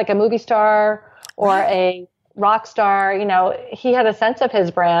 More like a movie star or a rock star. He had a sense of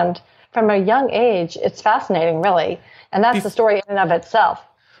his brand from a young age. It's fascinating, really. And that's the story in and of itself.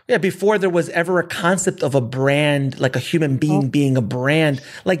 Yeah, before there was ever a concept of a brand, like a human being being a brand.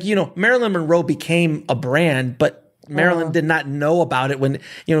 Like, Marilyn Monroe became a brand, but Marilyn did not know about it when,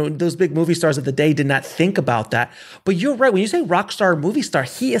 those big movie stars of the day did not think about that. But you're right. When you say rock star or movie star,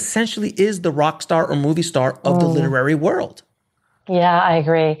 he essentially is the rock star or movie star of the literary world. Yeah, I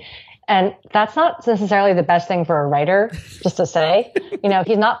agree. And that's not necessarily the best thing for a writer, just to say.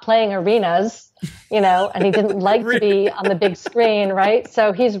 He's not playing arenas, and he didn't like to be on the big screen, right?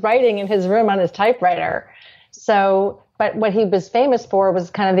 So he's writing in his room on his typewriter. But what he was famous for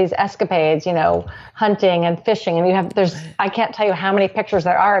was kind of these escapades, hunting and fishing. And I can't tell you how many pictures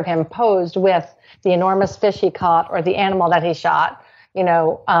there are of him posed with the enormous fish he caught or the animal that he shot,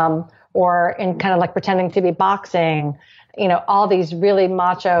 or in kind of like pretending to be boxing, all these really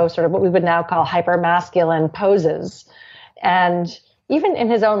macho, sort of what we would now call hyper-masculine poses. And even in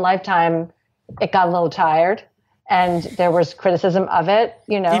his own lifetime, it got a little tired. And there was criticism of it,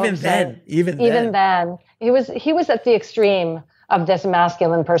 Even then. He was at the extreme of this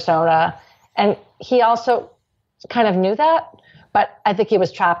masculine persona. And he also kind of knew that, but I think he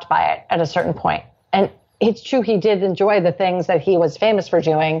was trapped by it at a certain point. And it's true, he did enjoy the things that he was famous for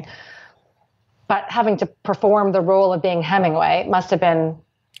doing, but having to perform the role of being Hemingway must have been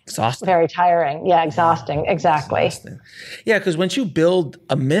exhausting. Very tiring. Yeah, exhausting. Exactly. Exhausting. Yeah, because once you build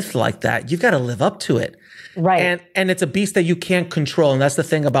a myth like that, you've got to live up to it. Right. And it's a beast that you can't control. And that's the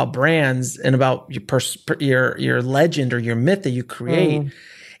thing about brands and about your legend or your myth that you create.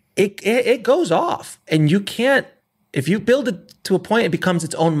 It goes off, and you can't, if you build it to a point, it becomes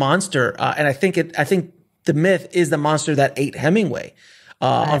its own monster. And I think the myth is the monster that ate Hemingway.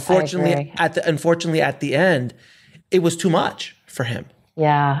 Unfortunately, at the end, it was too much for him.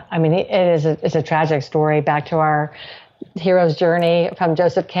 Yeah, I mean, it's a tragic story. Back to our hero's journey from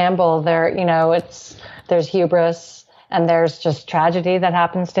Joseph Campbell. There's hubris and there's just tragedy that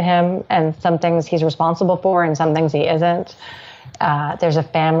happens to him, and some things he's responsible for and some things he isn't. There's a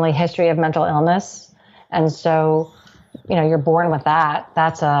family history of mental illness, and so you're born with that.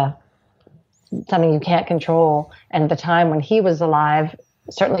 That's something you can't control. And the time when he was alive,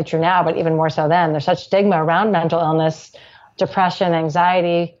 certainly true now, but even more so then, there's such stigma around mental illness, depression,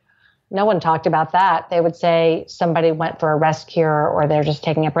 anxiety. No one talked about that. They would say somebody went for a rest cure or they're just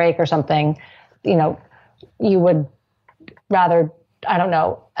taking a break or something. You would rather, I don't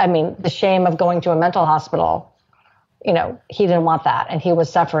know. I mean, the shame of going to a mental hospital, he didn't want that. And he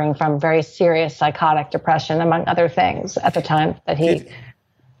was suffering from very serious psychotic depression, among other things, at the time that he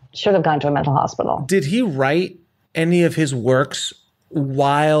should have gone to a mental hospital. Did he write any of his works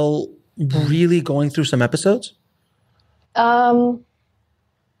while really going through some episodes?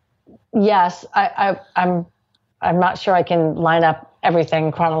 Yes, I'm not sure I can line up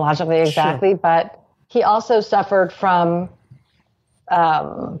everything chronologically exactly, but he also suffered from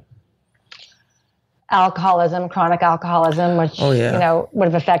alcoholism, chronic alcoholism, which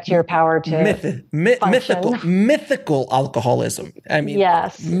would affect your power to mythical alcoholism. I mean,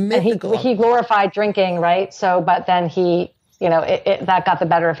 yes, and he glorified drinking, right? So, but then he. That got the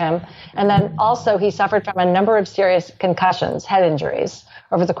better of him. And then also he suffered from a number of serious concussions, head injuries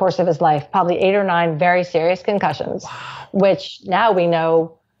over the course of his life, probably 8 or 9 very serious concussions, which now we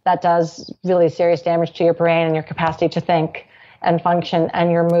know that does really serious damage to your brain and your capacity to think and function and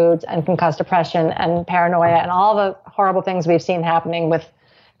your moods, and can cause depression and paranoia and all the horrible things we've seen happening with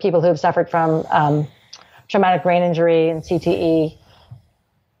people who've suffered from traumatic brain injury and CTE.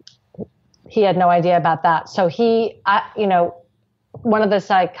 He had no idea about that. So one of the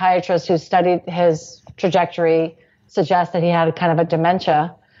psychiatrists who studied his trajectory suggests that he had a kind of a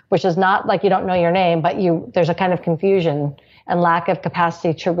dementia, which is not like you don't know your name, but there's a kind of confusion and lack of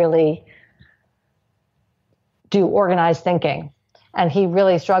capacity to really do organized thinking. And he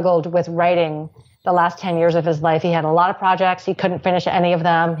really struggled with writing the last 10 years of his life. He had a lot of projects. He couldn't finish any of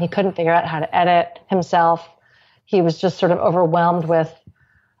them. He couldn't figure out how to edit himself. He was just sort of overwhelmed with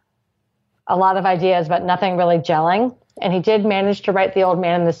a lot of ideas, but nothing really gelling. And he did manage to write The Old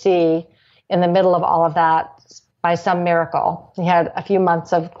Man and the Sea in the middle of all of that by some miracle. He had a few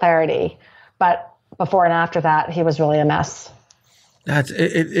months of clarity, but before and after that, he was really a mess.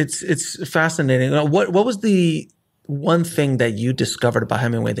 It's fascinating. What was the one thing that you discovered about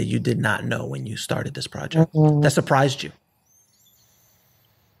Hemingway that you did not know when you started this project that surprised you?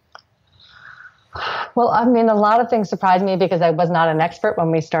 Well, I mean, a lot of things surprised me because I was not an expert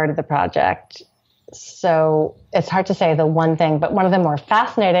when we started the project. So it's hard to say the one thing, but one of the more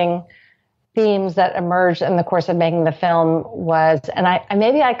fascinating themes that emerged in the course of making the film was, and I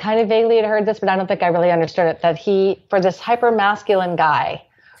kind of vaguely had heard this, but I don't think I really understood it, that for this hyper masculine guy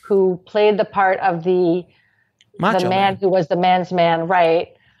who played the part of the man who was the man's man,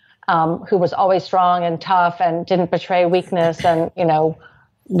 right? Who was always strong and tough and didn't betray weakness and,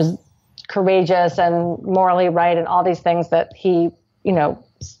 was courageous and morally right and all these things that he,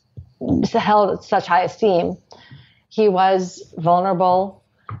 held at such high esteem. He was vulnerable.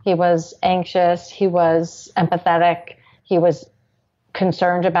 He was anxious. He was empathetic. He was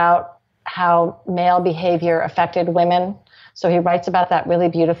concerned about how male behavior affected women. So he writes about that really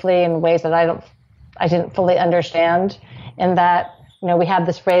beautifully in ways that I didn't fully understand. In that, we have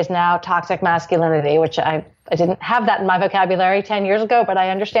this phrase now, toxic masculinity, which I didn't have that in my vocabulary 10 years ago, but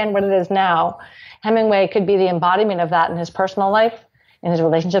I understand what it is now. Hemingway could be the embodiment of that in his personal life, in his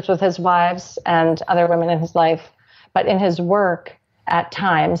relationships with his wives and other women in his life. But in his work, at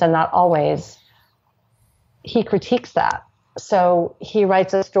times, and not always, he critiques that. So he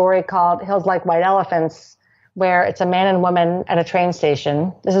writes a story called Hills Like White Elephants, where it's a man and woman at a train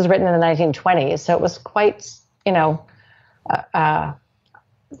station. This is written in the 1920s, so it was quite,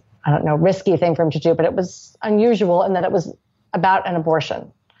 risky thing for him to do, but it was unusual in that it was about an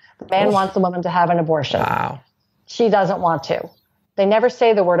abortion. The man wants the woman to have an abortion. Wow. She doesn't want to. They never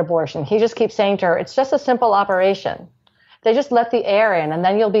say the word abortion. He just keeps saying to her, it's just a simple operation. They just let the air in and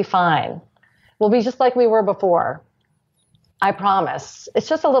then you'll be fine. We'll be just like we were before. I promise. It's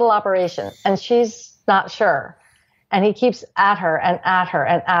just a little operation. And she's not sure. And he keeps at her and at her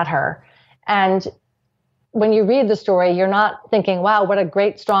and at her. And when you read the story, you're not thinking, wow, what a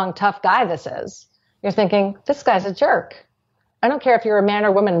great, strong, tough guy this is. You're thinking, this guy's a jerk. I don't care if you're a man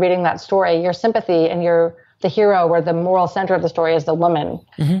or woman reading that story, your sympathy and you're the hero or the moral center of the story is the woman.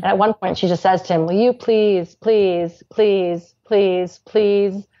 Mm-hmm. And at one point she just says to him, will you please, please, please, please,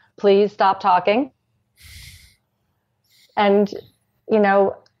 please, please stop talking? And, you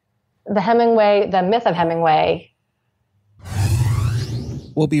know, the myth of Hemingway.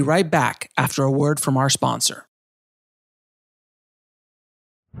 We'll be right back after a word from our sponsor.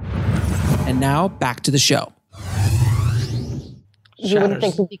 And now back to the show. You wouldn't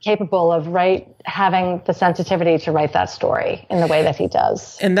think he'd be capable of having the sensitivity to write that story in the way that he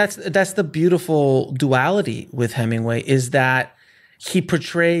does. And that's the beautiful duality with Hemingway, is that he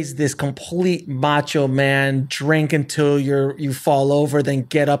portrays this complete macho man, drink until you fall over, then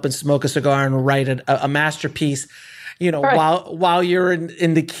get up and smoke a cigar and write a masterpiece, you know, right, while you're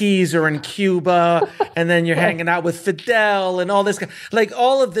in the Keys or in Cuba, and then you're hanging out with Fidel and all this, like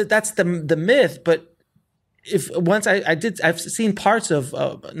all of that's the myth. But I've seen parts of,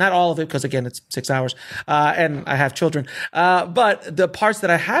 not all of it, because again, it's 6 hours, and I have children. But the parts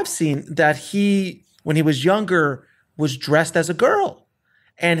that I have seen, that he, when he was younger, was dressed as a girl,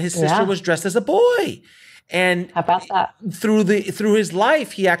 and his sister was dressed as a boy. And how about that? Through his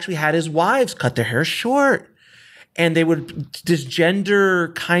life, he actually had his wives cut their hair short. And they would, this gender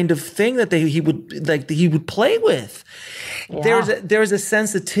kind of thing that he would play with. Yeah. There's a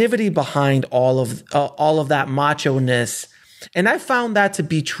sensitivity behind all of that macho-ness, and I found that to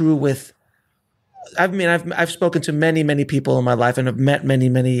be true with. I've spoken to many people in my life, and have met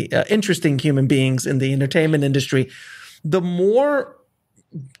many interesting human beings in the entertainment industry. The more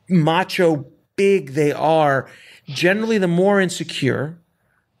macho big they are, generally the more insecure,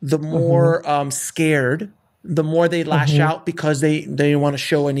 the more scared. The more they lash out because they don't want to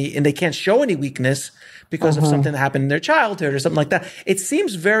show any, and they can't show any weakness because of something that happened in their childhood or something like that. It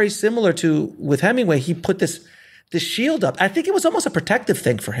seems very similar to with Hemingway. He put this shield up. I think it was almost a protective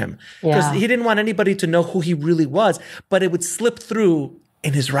thing for him, because he didn't want anybody to know who he really was, but it would slip through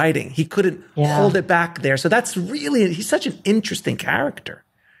in his writing. He couldn't hold it back there. So he's such an interesting character.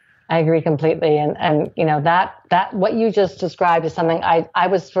 I agree completely. And you know, that what you just described is something I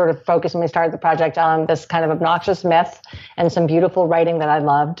was sort of focused when we started the project on, this kind of obnoxious myth and some beautiful writing that I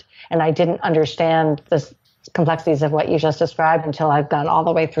loved. And I didn't understand the complexities of what you just described until I've gone all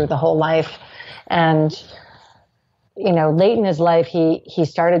the way through the whole life. And, you know, late in his life, he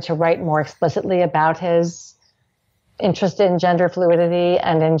started to write more explicitly about his interest in gender fluidity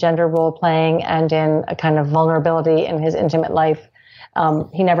and in gender role playing and in a kind of vulnerability in his intimate life.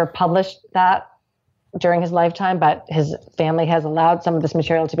 He never published that during his lifetime, but his family has allowed some of this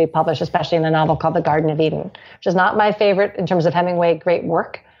material to be published, especially in a novel called The Garden of Eden, which is not my favorite in terms of Hemingway, great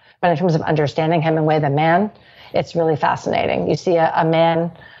work, but in terms of understanding Hemingway, the man, it's really fascinating. You see a man,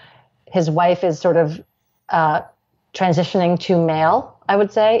 his wife is sort of transitioning to male, I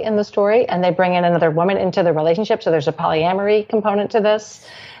would say, in the story, and they bring in another woman into the relationship, so there's a polyamory component to this.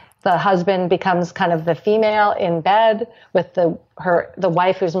 The husband becomes kind of the female in bed with the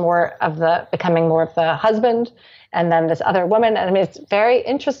wife who's becoming more of the husband, and then this other woman. And I mean, it's very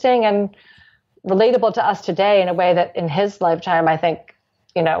interesting and relatable to us today in a way that in his lifetime, I think,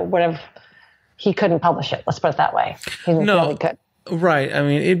 you know, he couldn't publish it. Let's put it that way. He really could. Right. I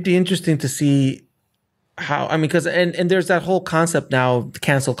mean, it'd be interesting to see how, I mean, because, and there's that whole concept now,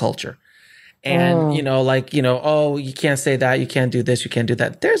 cancel culture. And, you know, like, you know, oh, you can't say that, you can't do this, you can't do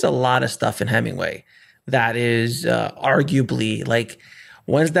that. There's a lot of stuff in Hemingway that is arguably like,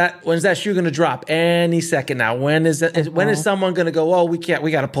 when's that shoe going to drop? Any second now. When is someone going to go, oh, we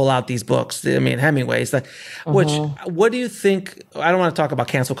got to pull out these books? I mean, Hemingway's like, what do you think? I don't want to talk about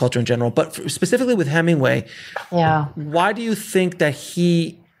cancel culture in general, but specifically with Hemingway, why do you think that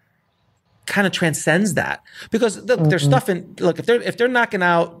he kind of transcends that? Because look, there's stuff if they're knocking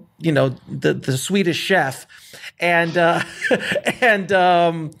out, you know, the Swedish Chef and Dr.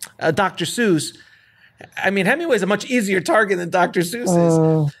 Seuss. I mean, Hemingway's a much easier target than Dr.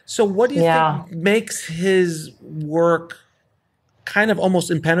 Seuss is. So what do you think makes his work kind of almost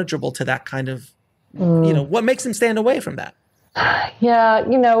impenetrable to that kind of, you know, what makes him stand away from that? Yeah,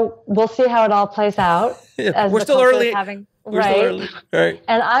 you know, we'll see how it all plays out. We're still early. Right.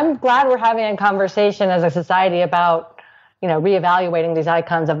 And I'm glad we're having a conversation as a society about, you know, reevaluating these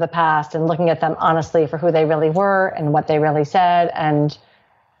icons of the past and looking at them honestly for who they really were and what they really said and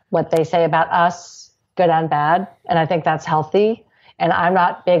what they say about us, good and bad. And I think that's healthy. And I'm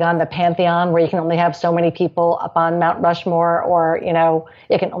not big on the pantheon where you can only have so many people up on Mount Rushmore, or,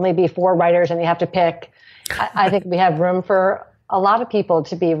 it can only be 4 writers and you have to pick. I think we have room for a lot of people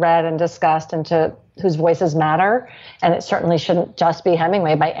to be read and discussed and whose voices matter. And it certainly shouldn't just be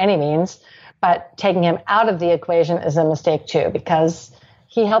Hemingway by any means, but taking him out of the equation is a mistake too, because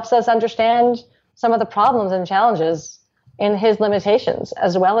he helps us understand some of the problems and challenges in his limitations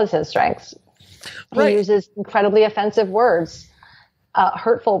as well as his strengths. He uses incredibly offensive words,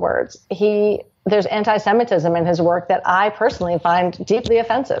 hurtful words. There's anti-Semitism in his work that I personally find deeply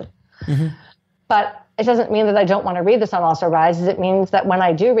offensive. Mm-hmm. But it doesn't mean that I don't want to read The Sun Also Rises. It means that when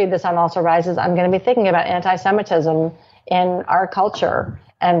I do read The Sun Also Rises, I'm going to be thinking about anti-Semitism in our culture.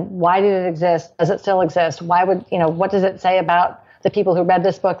 And why did it exist? Does it still exist? Why would, what does it say about the people who read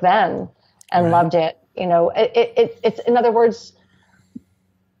this book then and loved it? It's in other words,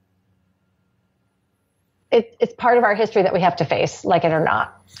 it's part of our history that we have to face, like it or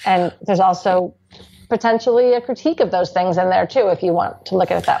not. And there's also potentially a critique of those things in there too, if you want to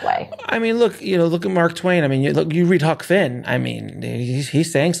look at it that way. I mean, look at Mark Twain. I mean, you read Huck Finn. I mean,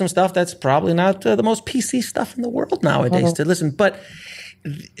 he's saying some stuff that's probably not the most PC stuff in the world nowadays to listen. But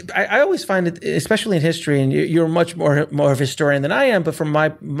I always find it, especially in history, and you're much more of a historian than I am, but from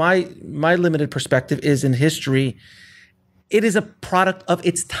my limited perspective is in history, it is a product of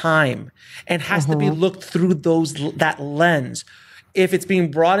its time and has to be looked through that lens. If it's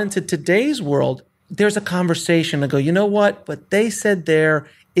being brought into today's world, there's a conversation to go, you know what they said there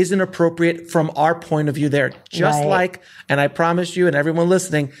isn't appropriate from our point of view there. Just like, and I promise you and everyone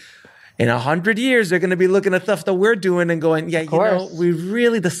listening, in 100 years, they're going to be looking at stuff that we're doing and going,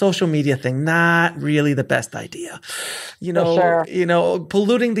 the social media thing, not really the best idea.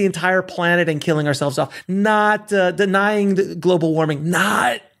 Polluting the entire planet and killing ourselves off, not denying the global warming,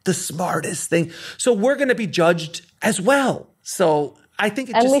 not the smartest thing. So we're going to be judged as well. So I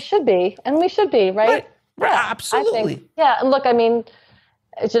think we should be, right? Right. Yeah, absolutely. And look, I mean,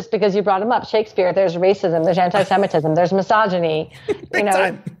 it's just because you brought him up. Shakespeare, there's racism, there's anti-Semitism, there's misogyny,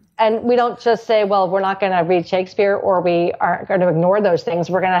 time. And we don't just say, well, we're not going to read Shakespeare or we aren't going to ignore those things.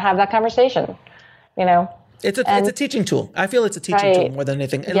 We're going to have that conversation, It's a teaching tool. I feel it's a teaching tool more than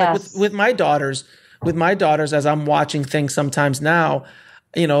anything. And like with my daughters, as I'm watching things sometimes now,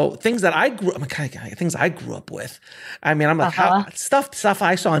 things that I grew up with. I mean, I'm like, stuff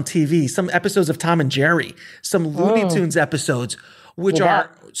I saw on TV, some episodes of Tom and Jerry, some Looney Tunes episodes, which are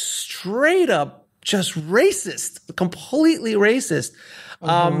straight up just racist, completely racist.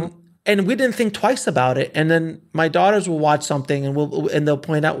 And we didn't think twice about it. And then my daughters will watch something and they'll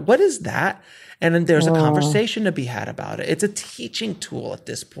point out, what is that? And then there's a conversation to be had about it. It's a teaching tool at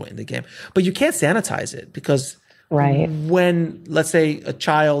this point in the game, but you can't sanitize it because when, let's say, a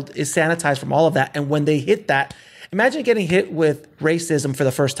child is sanitized from all of that, and when they hit that, imagine getting hit with racism for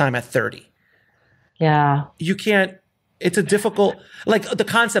the first time at 30. Yeah. You can't. It's a difficult, like the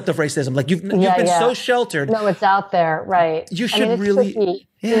concept of racism. Like you've been so sheltered. No, it's out there, right? You should really. Tricky.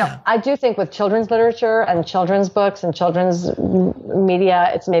 I do think with children's literature and children's books and children's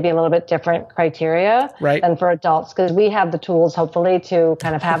media, it's maybe a little bit different criteria than for adults, because we have the tools, hopefully, to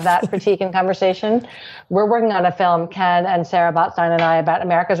kind of have that critique and conversation. We're working on a film, Ken and Sarah Botstein and I, about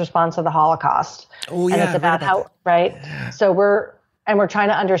America's response to the Holocaust. Oh yeah, and it's about how Yeah. So we're trying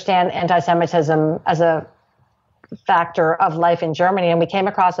to understand anti-Semitism as a factor of life in Germany. And we came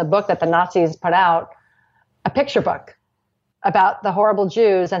across a book that the Nazis put out, a picture book about the horrible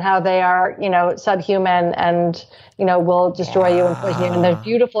Jews and how they are, subhuman and, will destroy you and poison you. And there's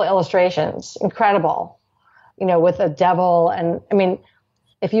beautiful illustrations, incredible, with a devil. And I mean,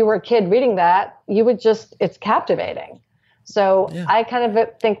 if you were a kid reading that, you would it's captivating. So I kind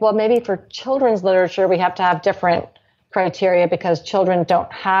of think, well, maybe for children's literature, we have to have different criteria because children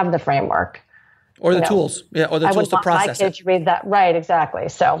don't have the framework. Or the tools, or the tools to process it. I wouldn't want my kid to read that. Right, exactly.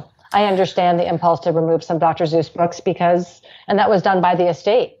 So I understand the impulse to remove some Dr. Seuss books and that was done by the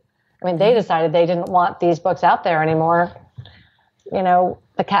estate. I mean, they decided they didn't want these books out there anymore.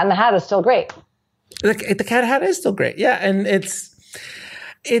 The Cat in the Hat is still great. The Cat in the Hat is still great. Yeah, and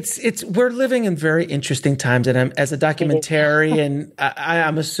we're living in very interesting times. And as a documentarian,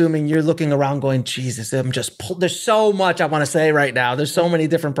 I'm assuming you're looking around going, Jesus, there's so much I want to say right now. There's so many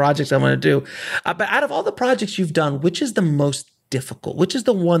different projects I want to do. But out of all the projects you've done, which is the most difficult? Which is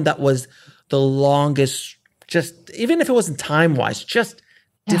the one that was the longest, just even if it wasn't time-wise, just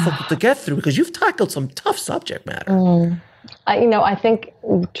difficult to get through? Because you've tackled some tough subject matter. I think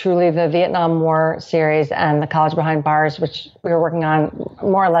truly the Vietnam War series and the College Behind Bars, which we were working on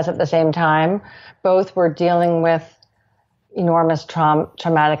more or less at the same time, both were dealing with enormous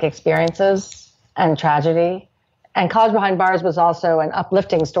traumatic experiences and tragedy And College Behind Bars was also an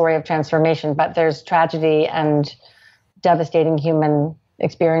uplifting story of transformation, but there's tragedy and devastating human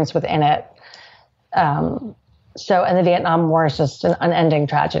experience within it. And the Vietnam War is just an unending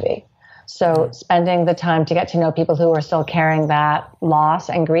tragedy. So spending the time to get to know people who are still carrying that loss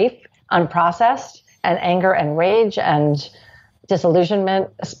and grief unprocessed, and anger and rage and disillusionment,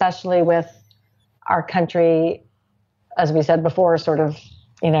 especially with our country, as we said before, sort of,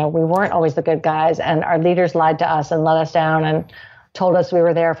 we weren't always the good guys, and our leaders lied to us and let us down and told us we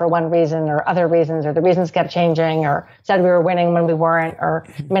were there for one reason or other reasons, or the reasons kept changing, or said we were winning when we weren't, or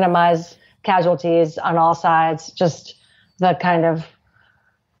minimized casualties on all sides. Just the kind of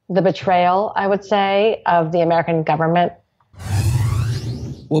the betrayal, I would say, of the American government.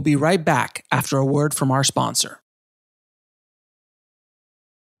 We'll be right back after a word from our sponsor.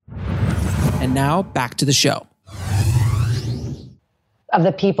 And now back to the show. Of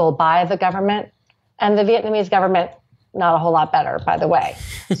the people by the government, and the Vietnamese government, not a whole lot better, by the way.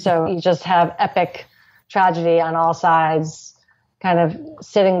 So you just have epic tragedy on all sides. Kind of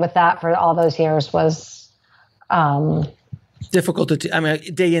sitting with that for all those years was difficult to.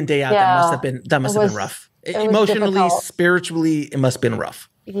 Day in, day out. Yeah, that must have been rough. Emotionally, difficult. Spiritually, it must have been rough.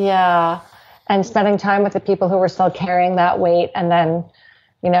 Yeah, and spending time with the people who were still carrying that weight, and then,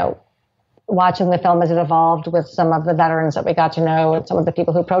 watching the film as it evolved with some of the veterans that we got to know, and some of the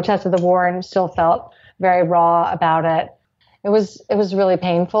people who protested the war and still felt very raw about it. It was really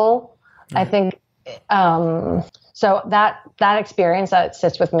painful. Mm-hmm. I think so that experience that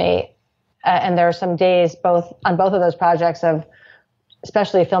sits with me, and there are some days on both of those projects of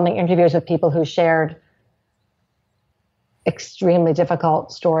especially filming interviews with people who shared extremely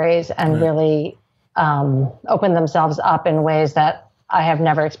difficult stories and really opened themselves up in ways that I have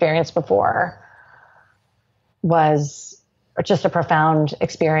never experienced before. Was just a profound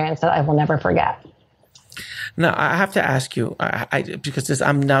experience that I will never forget. Now, I have to ask you, because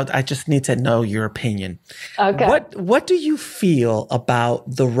I just need to know your opinion. Okay. What do you feel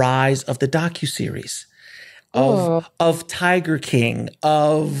about the rise of the docu-series? Of Tiger King,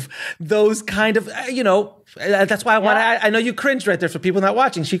 of those kind of, that's why I know you cringed right there for people not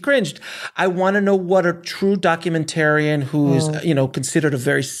watching. She cringed. I want to know what a true documentarian who is, considered a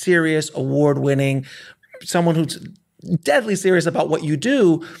very serious, award-winning, someone who's deadly serious about what you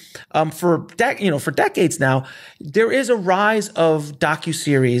do, for decades now. There is a rise of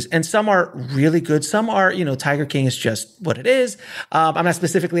docu-series, and some are really good. Some are, Tiger King is just what it is. I'm not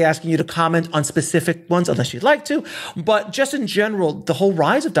specifically asking you to comment on specific ones unless you'd like to, but just in general, the whole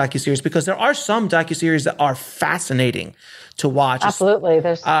rise of docu-series, because there are some docu-series that are fascinating to watch. Absolutely.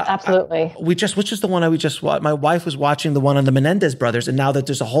 There's absolutely. Which is the one we just watched. My wife was watching the one on the Menendez brothers, and now that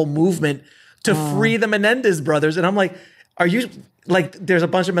there's a whole movement to free the Menendez brothers. And I'm like, are you, like, there's a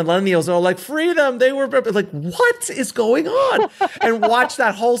bunch of millennials that are like, free them. They were like, what is going on? And watch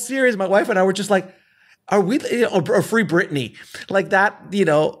that whole series. My wife and I were just like, are we, or Free Britney? Like that,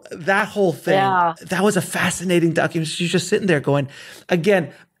 that whole thing. Yeah. That was a fascinating documentary. She's just sitting there going,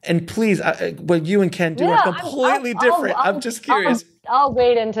 again, and please, what you and Ken do are completely different. I'm just curious. I'll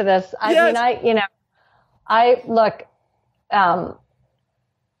wade into this.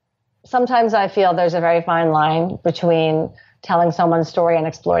 Sometimes I feel there's a very fine line between telling someone's story and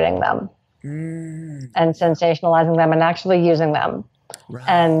exploiting them and sensationalizing them and actually using them. Right.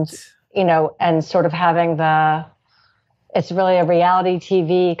 And sort of having it's really a reality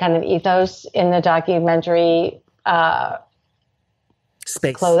TV kind of ethos in the documentary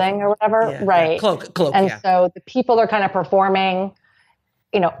space, clothing or whatever. Yeah, right. Yeah. Cloak. And so the people are kind of performing,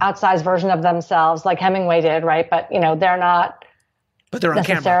 outsized version of themselves like Hemingway did. Right. But, they're not, but they're on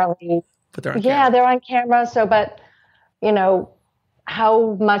camera. But they're on camera. Yeah, they're on camera. So, but,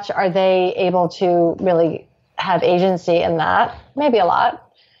 how much are they able to really have agency in that? Maybe a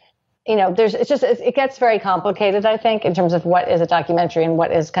lot. It gets very complicated, I think, in terms of what is a documentary and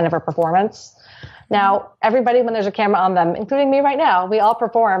what is kind of a performance. Now, everybody, when there's a camera on them, including me right now, we all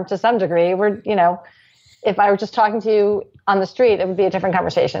perform to some degree. If I were just talking to you on the street, it would be a different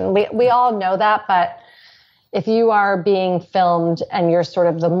conversation. We all know that, but if you are being filmed and you're sort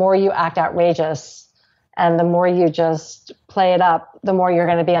of, the more you act outrageous and the more you just play it up, the more you're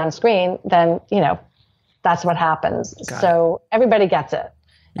going to be on screen, then, that's what happens. So everybody gets it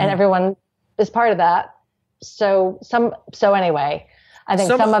and everyone is part of that. So anyway, I think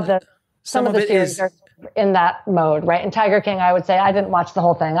some of the series are in that mode, right? In Tiger King, I would say I didn't watch the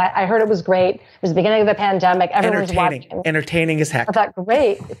whole thing. I heard it was great. It was the beginning of the pandemic. Everyone was watching. Entertaining as heck. I thought,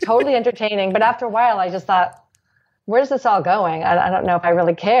 great, totally entertaining. But after a while, I just thought, where's this all going? I don't know if I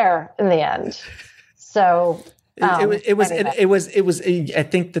really care in the end. So It was. I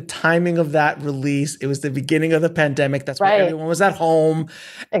think the timing of that release. It was the beginning of the pandemic. That's why everyone was at home.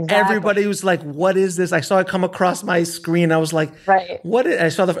 Exactly. Everybody was like, "What is this?" I saw it come across my screen. I was like, "What?" I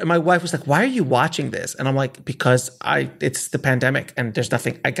saw my wife was like, "Why are you watching this?" And I'm like, "Because it's the pandemic, and there's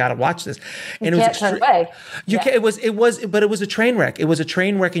nothing. I gotta watch this." And you can't turn away. But it was a train wreck. It was a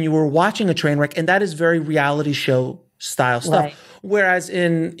train wreck, and you were watching a train wreck, and that is very reality show style stuff. Right. Whereas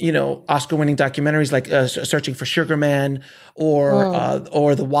in, Oscar-winning documentaries like Searching for Sugar Man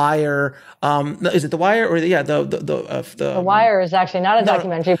or The Wire, is it The Wire or The Wire is actually not a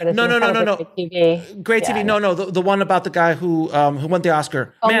documentary, but it's no. great TV. Great TV. No, the one about the guy who won the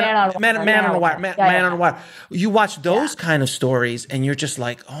Oscar. Man on a Wire. You watch those kind of stories, and you're just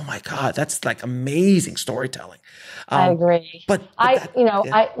like, oh my God, that's like amazing storytelling. I agree. But I think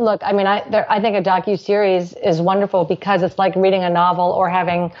a docu-series is wonderful because it's like reading a novel or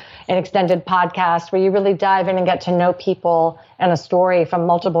having an extended podcast where you really dive in and get to know people and a story from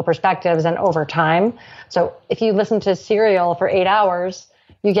multiple perspectives and over time. So if you listen to Serial for 8 hours,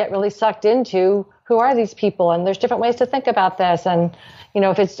 you get really sucked into who are these people, and there's different ways to think about this. And,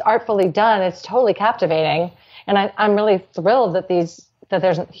 if it's artfully done, it's totally captivating. And I'm really thrilled that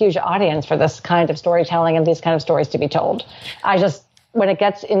there's a huge audience for this kind of storytelling and these kind of stories to be told. When it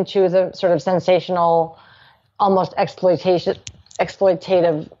gets into the sort of sensational, almost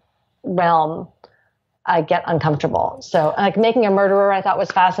exploitative realm, I get uncomfortable. So like Making a Murderer, I thought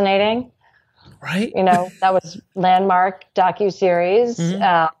was fascinating. Right. That was landmark docu-series.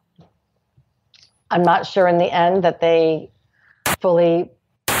 Mm-hmm. I'm not sure in the end that they fully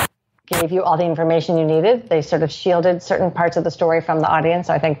gave you all the information you needed. They sort of shielded certain parts of the story from the audience.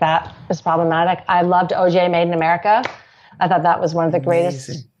 So I think that is problematic. I loved OJ Made in America. I thought that was one of the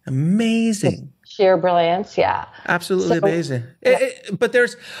greatest. Amazing. Sheer brilliance. Yeah. Absolutely amazing.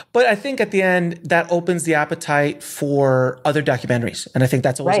 But I think at the end that opens the appetite for other documentaries. And I think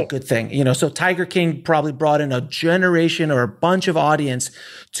that's always a good thing. So Tiger King probably brought in a generation or a bunch of audience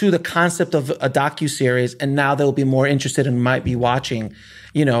to the concept of a docuseries. And now they'll be more interested and might be watching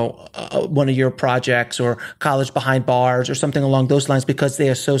one of your projects or College Behind Bars or something along those lines because they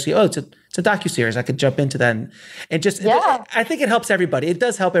associate, it's a docuseries. I could jump into that. I think it helps everybody. It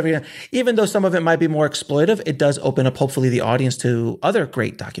does help everyone. Even though some of it might be more exploitive, it does open up, hopefully, the audience to other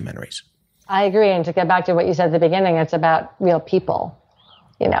great documentaries. I agree. And to get back to what you said at the beginning, it's about real people,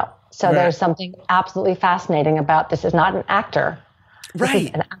 So there's something absolutely fascinating about this is not an actor. This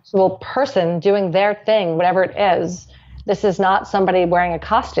is an actual person doing their thing, whatever it is. This is not somebody wearing a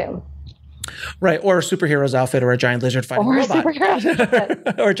costume. Right. Or a superhero's outfit or a giant lizard fighting a robot.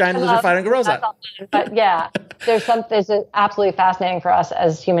 Or a giant lizard fighting a robot. But yeah, there's absolutely fascinating for us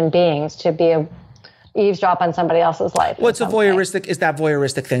as human beings to be eavesdrop on somebody else's life. What's that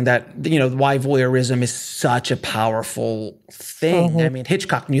voyeuristic thing that, why voyeurism is such a powerful thing. Mm-hmm. I mean,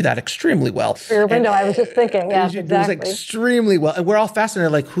 Hitchcock knew that extremely well. Rear Window, I was just thinking. Yeah, exactly. It was extremely well. And we're all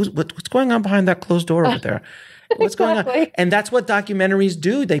fascinated, like, what's going on behind that closed door over there? What's going on? And that's what documentaries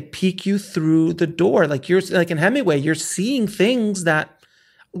do. They peek you through the door. Like in Hemingway, you're seeing things that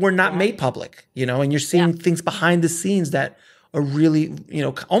were not made public, and you're seeing things behind the scenes that are really,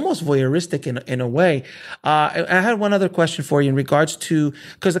 almost voyeuristic in a way. I had one other question for you in regards to,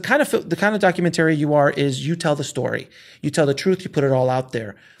 because the kind of documentary you are is you tell the story, you tell the truth, you put it all out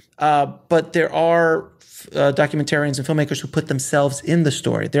there. But there are documentarians and filmmakers who put themselves in the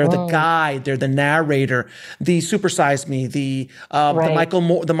story. They're the guide, they're the narrator, the Super Size Me, the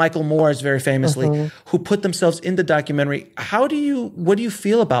Michael Moores very famously, who put themselves in the documentary. What do you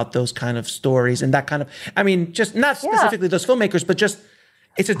feel about those kind of stories and that kind of, just not specifically those filmmakers, but just,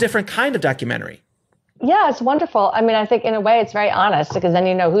 it's a different kind of documentary. Yeah, it's wonderful. I think in a way it's very honest because then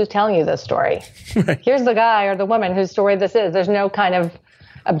you know who's telling you this story. Right. Here's the guy or the woman whose story this is. There's no kind of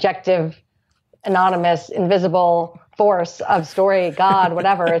objective, anonymous, invisible force of story, God,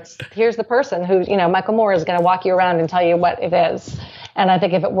 whatever. Here's the person who, Michael Moore is going to walk you around and tell you what it is. And I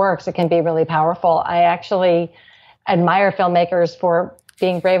think if it works, it can be really powerful. I actually admire filmmakers for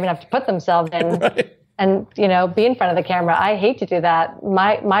being brave enough to put themselves in and, be in front of the camera. I hate to do that.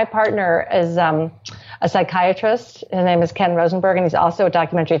 My partner is a psychiatrist. His name is Ken Rosenberg, and he's also a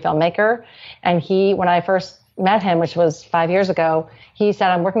documentary filmmaker. And when I first met him, which was 5 years ago, he said,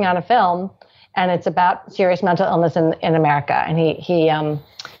 I'm working on a film and it's about serious mental illness in America. And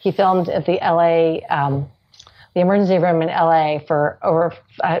he filmed at the LA, the emergency room in LA for over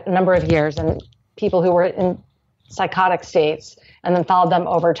a number of years, and people who were in psychotic states, and then followed them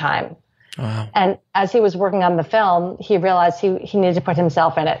over time. Wow. And as he was working on the film, he realized he needed to put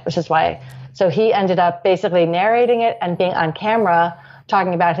himself in it, which is why. So he ended up basically narrating it and being on camera,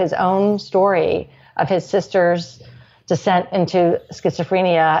 talking about his own story of his sister's descent into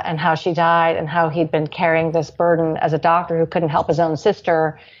schizophrenia and how she died and how he'd been carrying this burden as a doctor who couldn't help his own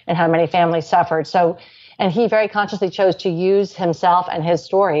sister and how many families suffered. So, and he very consciously chose to use himself and his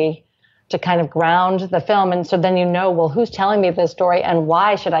story to kind of ground the film. And so then well, who's telling me this story and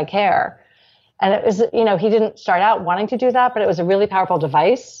why should I care? And it was, he didn't start out wanting to do that, but it was a really powerful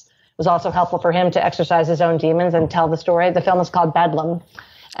device. It was also helpful for him to exercise his own demons and tell the story. The film is called Bedlam.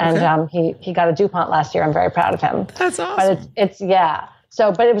 And he got a DuPont last year. I'm very proud of him. That's awesome. But it's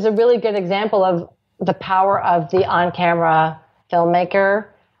So, but it was a really good example of the power of the on-camera filmmaker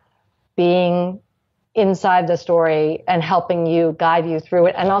being inside the story and helping you, guide you through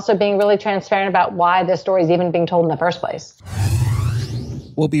it, and also being really transparent about why this story is even being told in the first place.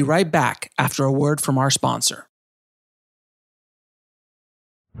 We'll be right back after a word from our sponsor.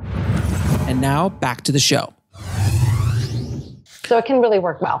 And now back to the show. So it can really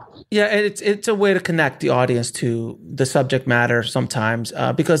work well. Yeah, it's a way to connect the audience to the subject matter sometimes,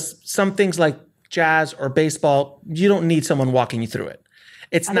 because some things like jazz or baseball, you don't need someone walking you through it.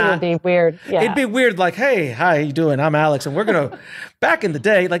 It's I not. think it'd be weird. Yeah. It'd be weird, like, hey, how you doing? I'm Alex, and we're gonna. Back in the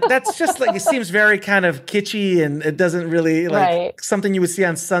day, like that's just like it seems very kind of kitschy, and it doesn't really like something you would see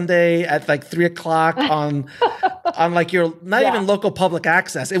on Sunday at like 3:00 on like your not even local public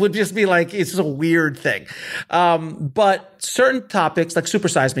access. It would just be like it's just a weird thing. But certain topics, like Super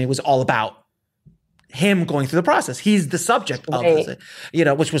Size Me, was all about him going through the process. He's the subject of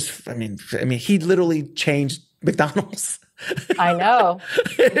it, which was, I mean, he literally changed McDonald's. I know.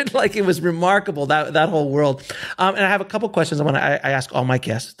 It was remarkable, that whole world. And I have a couple questions I ask all my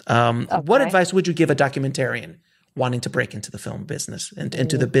guests. What advice would you give a documentarian wanting to break into the film business and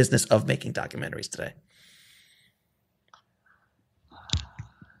into the business of making documentaries today?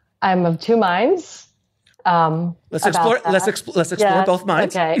 I'm of two minds. Let's explore both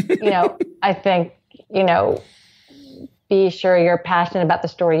minds. Okay. I think, be sure you're passionate about the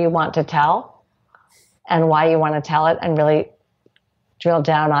story you want to tell and why you want to tell it, and really drill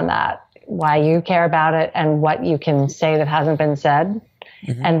down on that, why you care about it and what you can say that hasn't been said.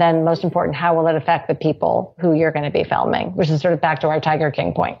 Mm-hmm. And then most important, how will it affect the people who you're going to be filming, which is sort of back to our Tiger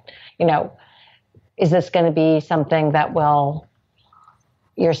King point. Is this going to be something that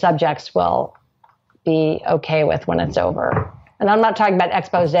your subjects will be okay with when it's over? And I'm not talking about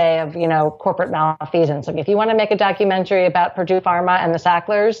expose of, corporate malfeasance. Like if you want to make a documentary about Purdue Pharma and the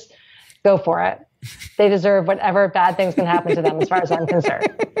Sacklers, go for it. They deserve whatever bad things can happen to them as far as I'm concerned.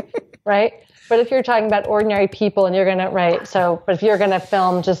 Right? But if you're talking about ordinary people and you're going to, but if you're going to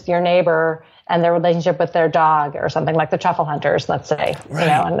film just your neighbor and their relationship with their dog or something like the Truffle Hunters, let's say, I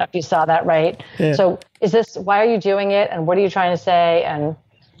don't know if you saw that, right? Yeah. So why are you doing it? And what are you trying to say? And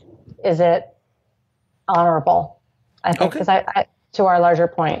is it honorable? I think, because I to our larger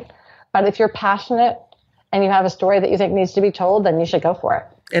point. But if you're passionate and you have a story that you think needs to be told, then you should go for it.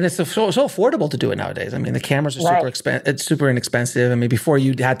 And it's so affordable to do it nowadays. I mean, the cameras are it's super inexpensive. I mean, before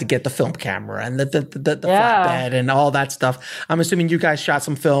you had to get the film camera and the flatbed and all that stuff. I'm assuming you guys shot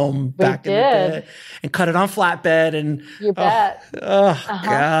some film back in the day and cut it on flatbed. And you bet.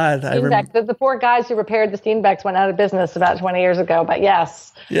 God, the poor guys who repaired the Steenbecks went out of business about 20 years ago. But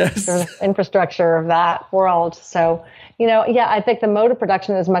yes, the infrastructure of that world. So. I think the mode of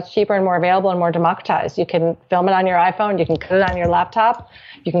production is much cheaper and more available and more democratized. You can film it on your iPhone. You can cut it on your laptop.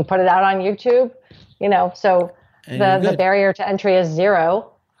 You can put it out on YouTube. So the barrier to entry is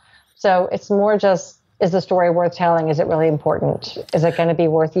zero. So it's more just, is the story worth telling? Is it really important? Is it going to be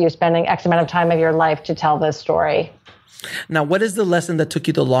worth you spending X amount of time of your life to tell this story? Now, what is the lesson that took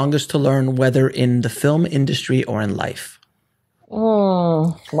you the longest to learn, whether in the film industry or in life?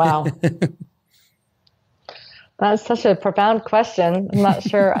 Wow. That's such a profound question. I'm not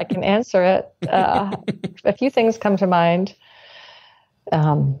sure I can answer it. A few things come to mind.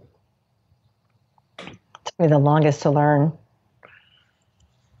 It took me the longest to learn.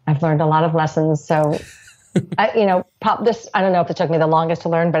 I've learned a lot of lessons. So, I don't know if it took me the longest to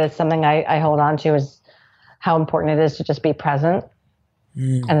learn, but it's something I hold on to, is how important it is to just be present.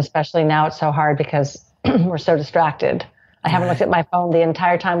 And especially now it's so hard because we're so distracted. I haven't looked at my phone the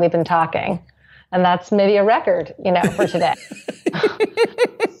entire time we've been talking. And that's maybe a record, for today.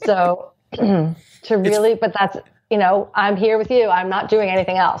 So but that's, I'm here with you. I'm not doing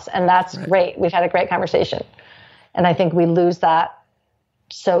anything else. And that's great. We've had a great conversation. And I think we lose that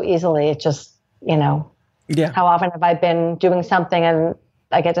so easily. It just, how often have I been doing something and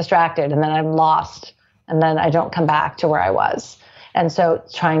I get distracted and then I'm lost and then I don't come back to where I was. And so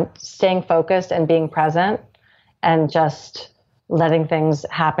staying focused and being present and just letting things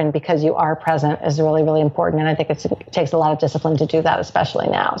happen because you are present is really, really important. And I think it takes a lot of discipline to do that, especially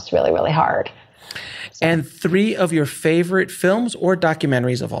now. It's really, really hard. So. And 3 of your favorite films or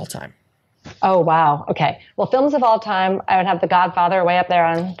documentaries of all time. Oh, wow. Okay. Well, films of all time, I would have The Godfather way up there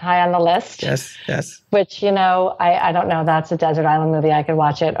high on the list. Yes. Which, I don't know. That's a desert island movie. I could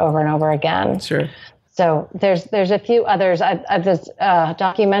watch it over and over again. Sure. So there's a few others. There's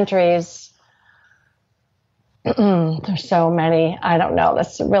documentaries. There's so many. I don't know.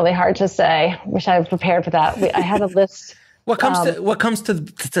 That's really hard to say. Wish I had prepared for that. I had a list. What comes to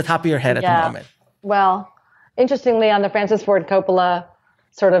the top of your head at the moment? Well, interestingly, on the Francis Ford Coppola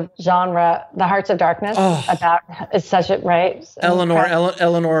sort of genre, The Hearts of Darkness, it's such a, right? Eleanor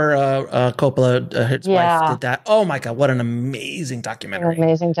Coppola, his wife, did that. Oh my God, what an amazing documentary. An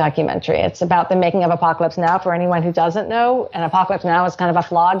amazing documentary. It's about the making of Apocalypse Now, for anyone who doesn't know. And Apocalypse Now is kind of a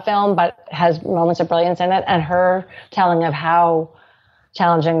flawed film, but has moments of brilliance in it. And her telling of how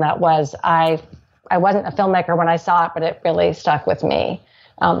challenging that was. I wasn't a filmmaker when I saw it, but it really stuck with me.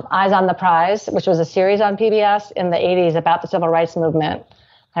 Eyes on the Prize, which was a series on PBS in the 80s about the civil rights movement,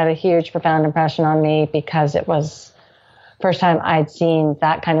 had a huge, profound impression on me because it was the first time I'd seen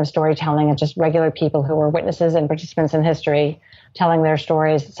that kind of storytelling of just regular people who were witnesses and participants in history telling their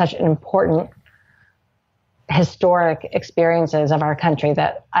stories, such an important historic experiences of our country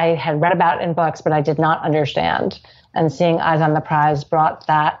that I had read about in books, but I did not understand. And seeing Eyes on the Prize brought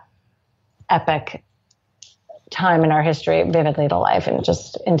that epic time in our history vividly to life in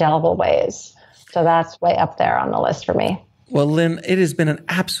just indelible ways. So that's way up there on the list for me. Well, Lynn, it has been an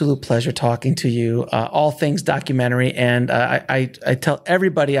absolute pleasure talking to you, all things documentary. And I tell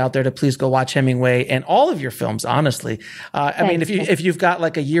everybody out there to please go watch Hemingway and all of your films, honestly. I mean, if you've got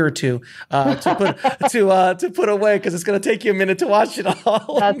like a year or two to put away, because it's going to take you a minute to watch it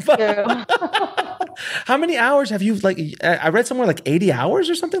all. That's true. How many hours have you, I read somewhere like 80 hours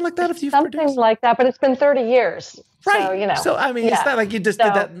or something like that if you've something produced? Like that, but it's been 30 years. Right. So, I mean, it's not like you just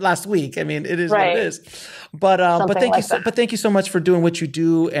did that last week. I mean, it is what it is. But thank you so much for doing what you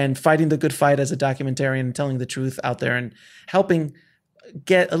do and fighting the good fight as a documentarian and telling the truth out there and helping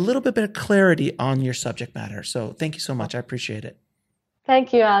get a little bit of clarity on your subject matter. So thank you so much. I appreciate it.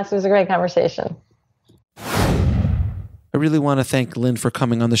 Thank you, Alex. It was a great conversation. I really want to thank Lynn for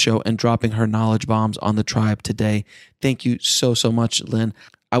coming on the show and dropping her knowledge bombs on the tribe today. Thank you so much, Lynn.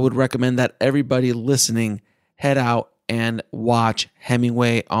 I would recommend that everybody listening head out and watch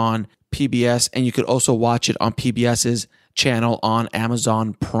Hemingway on PBS, and you could also watch it on PBS's channel on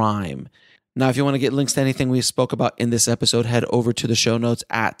Amazon Prime. Now, if you want to get links to anything we spoke about in this episode, head over to the show notes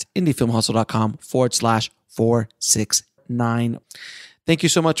at indiefilmhustle.com/469. Thank you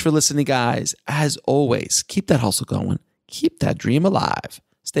so much for listening, guys. As always, keep that hustle going. Keep that dream alive.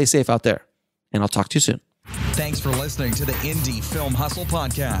 Stay safe out there, and I'll talk to you soon. Thanks for listening to the Indie Film Hustle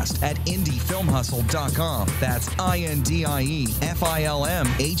podcast at indiefilmhustle.com. That's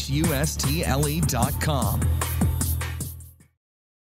INDIEFILMHUSTLE.com.